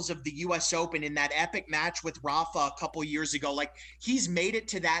finals of the US Open in that epic match with Rafa a couple years ago. Like, he's made it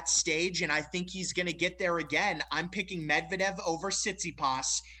to that stage, and I think he's going to get there again. I'm picking Medvedev over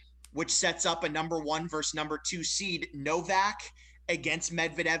Tsitsipas, which sets up a number 1 versus number 2 seed. Novak against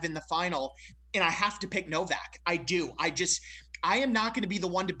Medvedev in the final, and I have to pick Novak. I do. I am not going to be the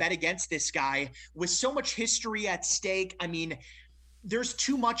one to bet against this guy with so much history at stake. I mean, there's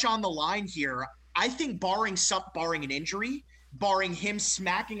too much on the line here. I think barring an injury, barring him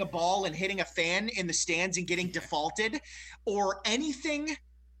smacking a ball and hitting a fan in the stands and getting defaulted or anything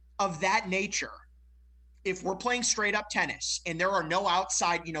of that nature, if we're playing straight up tennis and there are no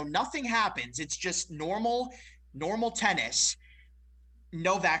outside, nothing happens, it's just normal normal tennis,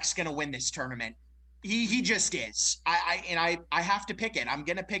 Novak's going to win this tournament. He just is. I have to pick it. I'm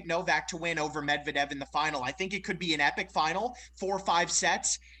going to pick Novak to win over Medvedev in the final. I think it could be an epic final, 4 or 5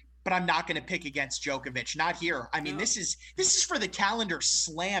 sets, but I'm not going to pick against Djokovic. Not here. I mean, this is for the calendar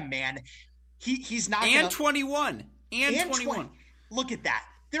slam, man. He's not and 21 and 21. Look at that.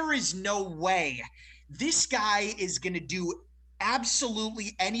 There is no way this guy is going to do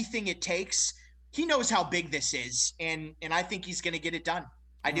absolutely anything it takes. He knows how big this is, and I think he's going to get it done.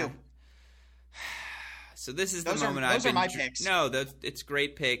 I do. So this is the moment I've been. Those are my picks. No, it's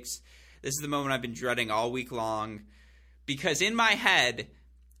great picks. This is the moment I've been dreading all week long, because in my head,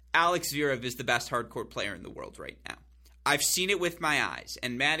 Alex Zverev is the best hardcourt player in the world right now. I've seen it with my eyes.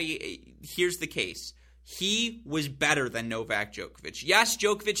 And Maddie, here's the case. He was better than Novak Djokovic. Yes,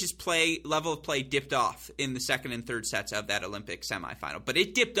 Djokovic's level of play dipped off in the second and third sets of that Olympic semifinal. But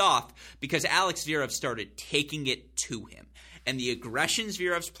it dipped off because Alex Zverev started taking it to him. And the aggression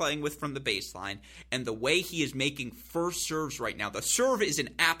Zverev's playing with from the baseline and the way he is making first serves right now. The serve is an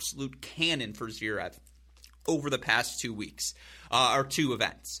absolute cannon for Zverev over the past 2 weeks, or 2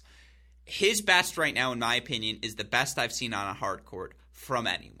 events. His best right now, in my opinion, is the best I've seen on a hard court from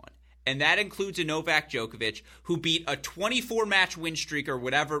anyone. And that includes a Novak Djokovic who beat a 24-match win streak or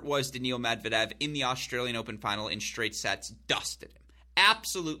whatever it was, Daniil Medvedev, in the Australian Open final in straight sets, dusted him.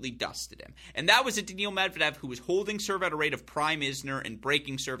 Absolutely dusted him. And that was a Daniil Medvedev who was holding serve at a rate of prime Isner and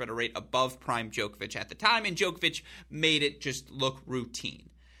breaking serve at a rate above prime Djokovic at the time, and Djokovic made it just look routine.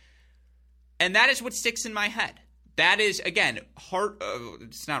 And that is what sticks in my head. That is, again,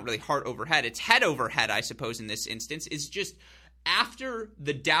 it's not really heart over head. It's head over head, I suppose, in this instance. Is just after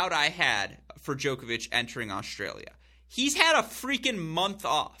the doubt I had for Djokovic entering Australia, he's had a freaking month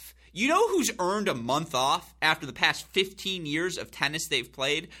off. You know who's earned a month off after the past 15 years of tennis they've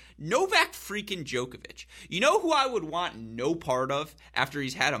played? Novak freaking Djokovic. You know who I would want no part of after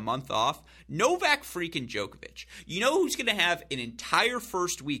he's had a month off? Novak freaking Djokovic. You know who's going to have an entire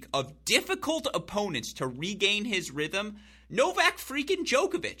first week of difficult opponents to regain his rhythm? Novak freaking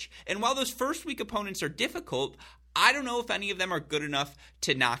Djokovic. And while those first week opponents are difficult, I don't know if any of them are good enough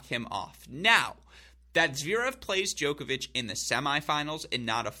to knock him off. Now, that Zverev plays Djokovic in the semifinals and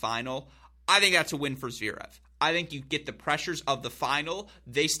not a final, I think that's a win for Zverev. I think you get the pressures of the final,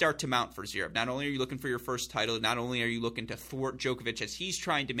 they start to mount for Zverev. Not only are you looking for your first title, not only are you looking to thwart Djokovic as he's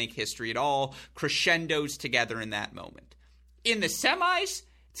trying to make history, it all crescendos together in that moment. In the semis,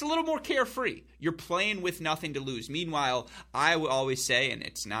 it's a little more carefree. You're playing with nothing to lose. Meanwhile, I will always say, and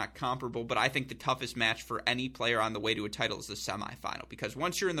it's not comparable, but I think the toughest match for any player on the way to a title is the semifinal. Because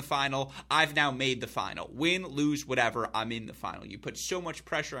once you're in the final, I've now made the final. Win, lose, whatever, I'm in the final. You put so much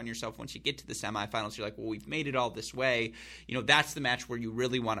pressure on yourself once you get to the semifinals. You're like, well, we've made it all this way. You know, that's the match where you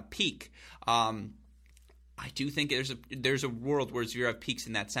really want to peak. I do think there's a world where Zverev peaks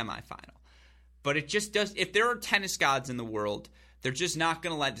in that semifinal. But it just does – if there are tennis gods in the world – they're just not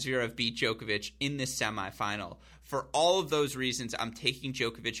going to let Zverev beat Djokovic in this semifinal. For all of those reasons, I'm taking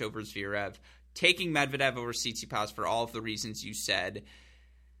Djokovic over Zverev, taking Medvedev over Tsitsipas for all of the reasons you said.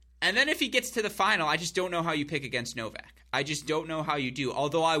 And then if he gets to the final, I just don't know how you pick against Novak. I just don't know how you do.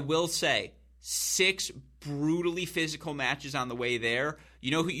 Although I will say, 6 brutally physical matches on the way there. You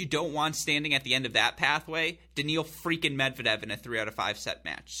know who you don't want standing at the end of that pathway? Daniil freaking Medvedev in a 3 out of 5 set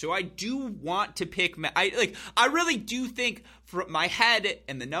match. So I do want to pick. I really do think from my head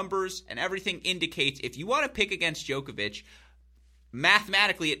and the numbers and everything indicates if you want to pick against Djokovic,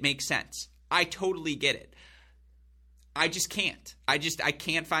 mathematically it makes sense. I totally get it. I just can't. I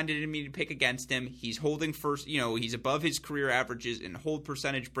can't find it in me to pick against him. He's holding first, he's above his career averages in hold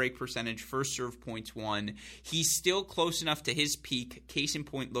percentage, break percentage, first serve points won. He's still close enough to his peak. Case in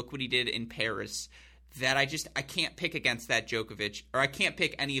point, look what he did in Paris. That I can't pick against that Djokovic, or I can't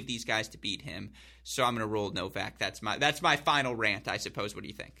pick any of these guys to beat him. So I'm going to roll Novak. That's my final rant, I suppose. What do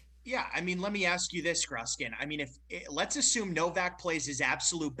you think? Yeah, I mean, let me ask you this, Gruskin. I mean, let's assume Novak plays his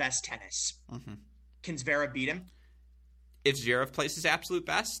absolute best tennis. Mm-hmm. Can Zverev beat him? If Zverev plays his absolute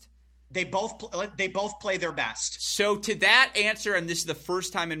best? They both play their best. So to that answer, and this is the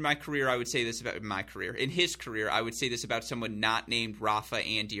first time in my career I would say this about in his career, I would say this about someone not named Rafa,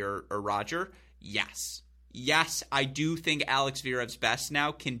 Andy, or Roger. Yes. Yes, I do think Alex Zverev's best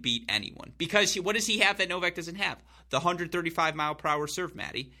now can beat anyone. Because what does he have that Novak doesn't have? The 135-mile-per-hour serve,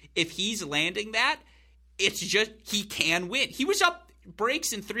 Maddie. If he's landing that, it's just he can win. He was up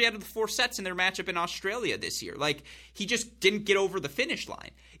breaks in 3 out of the 4 sets in their matchup in Australia this year. Like, he just didn't get over the finish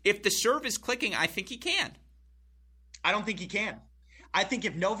line. If the serve is clicking, I think he can. I don't think he can. I think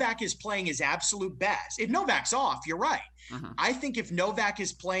if Novak is playing his absolute best, if Novak's off, you're right. Uh-huh. I think if Novak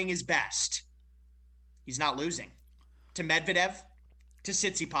is playing his best, He's not losing to Medvedev, to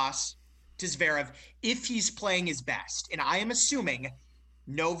Tsitsipas, to Zverev, if he's playing his best. And I am assuming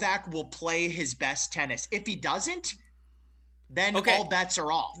Novak will play his best tennis. If he doesn't, then all bets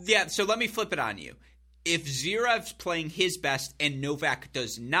are off. Yeah, so let me flip it on you. If Zverev's playing his best and Novak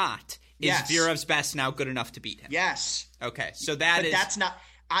does not, is Zverev's best now good enough to beat him? Yes. Okay, so that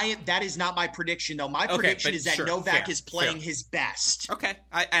is not my prediction, though. My prediction is that Novak is playing his best. Okay,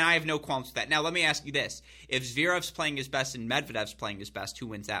 and I have no qualms with that. Now, let me ask you this. If Zverev's playing his best and Medvedev's playing his best, who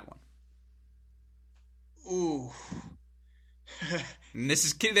wins that one? Ooh. And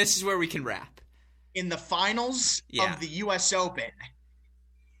this is where we can wrap. In the finals of the U.S. Open.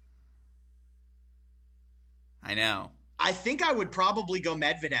 I know. I think I would probably go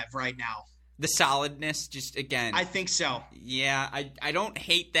Medvedev right now. The solidness, just again. I think so. Yeah, I don't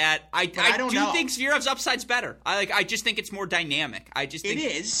hate that. I don't know. think Zverev's upside's better. I just think it's more dynamic. It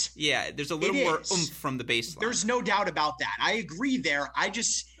is. Yeah, there's a little more oomph from the baseline. There's no doubt about that. I agree there.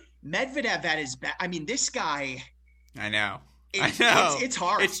 Medvedev at his best. I mean, this guy. I know. It's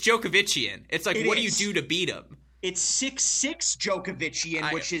hard. It's Djokovician. It's like, what do you do to beat him? It's 6'6"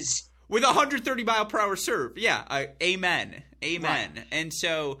 Djokovician, which is with 130 mile per hour serve. Yeah, amen. Right. And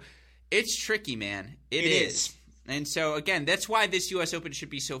so it's tricky, man. It is. And so again, that's why this U.S. Open should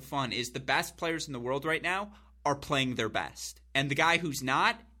be so fun. Is the best players in the world right now are playing their best, and the guy who's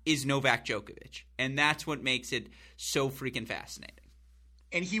not is Novak Djokovic, and that's what makes it so freaking fascinating.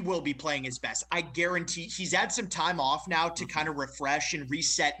 And he will be playing his best. I guarantee he's had some time off now to kind of refresh and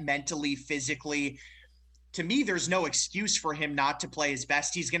reset mentally, physically. To me, there's no excuse for him not to play his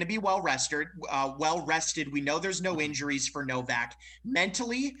best. He's going to be well rested. We know there's no injuries for Novak.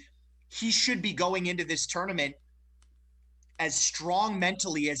 Mentally, he should be going into this tournament as strong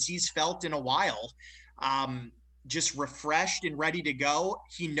mentally as he's felt in a while. Just refreshed and ready to go.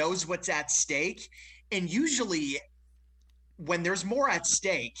 He knows what's at stake. And usually when there's more at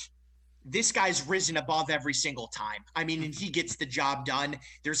stake, this guy's risen above every single time. I mean, and he gets the job done.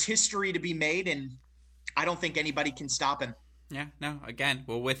 There's history to be made, and I don't think anybody can stop him. Yeah, no, again,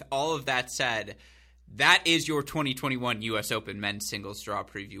 well, with all of that said, that is your 2021 U.S. Open men's singles draw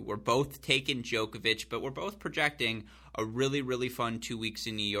preview. We're both taking Djokovic, but we're both projecting a really, really fun 2 weeks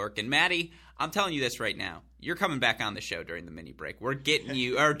in New York. And Maddie, I'm telling you this right now. You're coming back on the show during the mini break. We're getting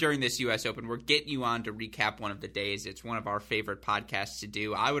you, or during this U.S. Open, we're getting you on to recap one of the days. It's one of our favorite podcasts to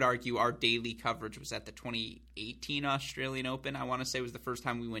do. I would argue our daily coverage was at the 2018 Australian Open. I want to say was the first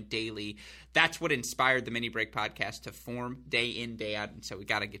time we went daily. That's what inspired the mini break podcast to form day in, day out. And so we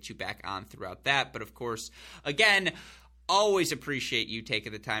got to get you back on throughout that. But of course, again, always appreciate you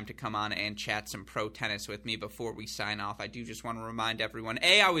taking the time to come on and chat some pro tennis with me before we sign off. I do just want to remind everyone,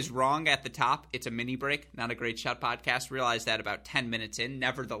 I was wrong at the top. It's a mini break, not a Great Shot podcast. Realized that about 10 minutes in.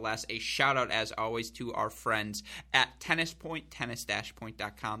 Nevertheless, a shout out as always to our friends at Tennis Point,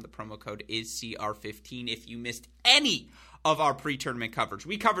 tennis-point.com. The promo code is CR15. If you missed any of our pre-tournament coverage,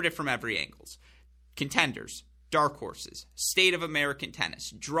 we covered it from every angle. Contenders, dark horses, state of American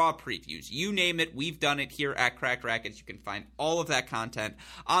tennis, draw previews, you name it, we've done it here at Cracked Racquets. You can find all of that content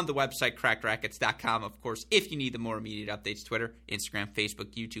on the website, crackedrackets.com. Of course, if you need the more immediate updates, Twitter, Instagram,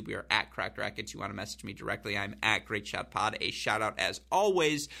 Facebook, YouTube, we are at Cracked Racquets. You want to message me directly, I'm at Great Shot Pod. A shout out, as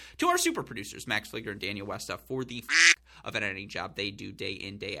always, to our super producers, Max Fligger and Daniel Westoff, for the of an editing job they do day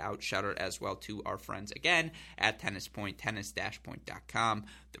in, day out. Shout out as well to our friends again at Tennis Point, tennis-point.com.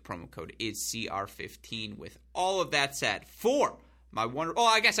 The promo code is CR15. With all of that said, for my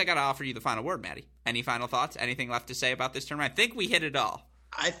I guess I got to offer you the final word, Maddie. Any final thoughts? Anything left to say about this tournament? I think we hit it all.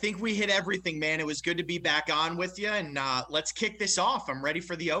 I think we hit everything, man. It was good to be back on with you, and let's kick this off. I'm ready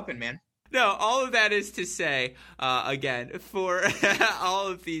for the Open, man. No, all of that is to say, again, for all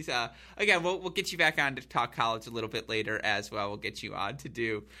of these, again, we'll get you back on to talk college a little bit later as well. We'll get you on to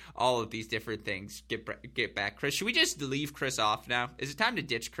do all of these different things. Get back, Chris. Should we just leave Chris off now? Is it time to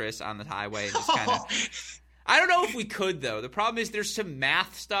ditch Chris on the highway and just kind of... I don't know if we could, though. The problem is there's some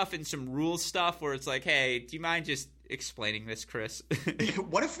math stuff and some rules stuff where it's like, hey, do you mind just explaining this, Chris?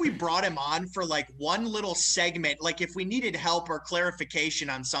 What if we brought him on for like one little segment? Like if we needed help or clarification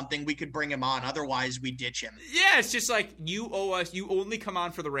on something, we could bring him on. Otherwise, we ditch him. Yeah, it's just like you owe us. You only come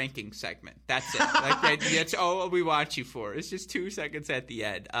on for the ranking segment. That's it. Like that's all we want you for. It's just 2 seconds at the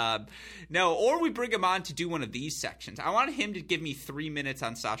end. No, or we bring him on to do one of these sections. I want him to give me 3 minutes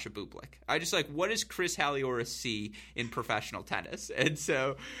on Sasha Bublik. I just like, what does Chris Halioris see in professional tennis? And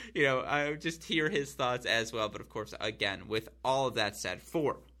so, I just hear his thoughts as well. But of course, again, with all of that said,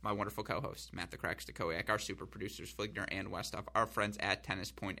 for my wonderful co-host, Matt the Crack Stakoyak, our super producers, Fligner and Westhoff, our friends at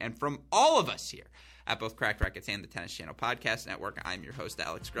Tennis Point, and from all of us here at both Cracked Racquets and the Tennis Channel Podcast Network, I'm your host,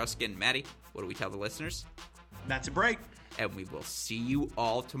 Alex Gruskin. Maddie, what do we tell the listeners? That's a break. And we will see you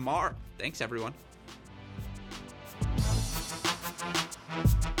all tomorrow. Thanks, everyone.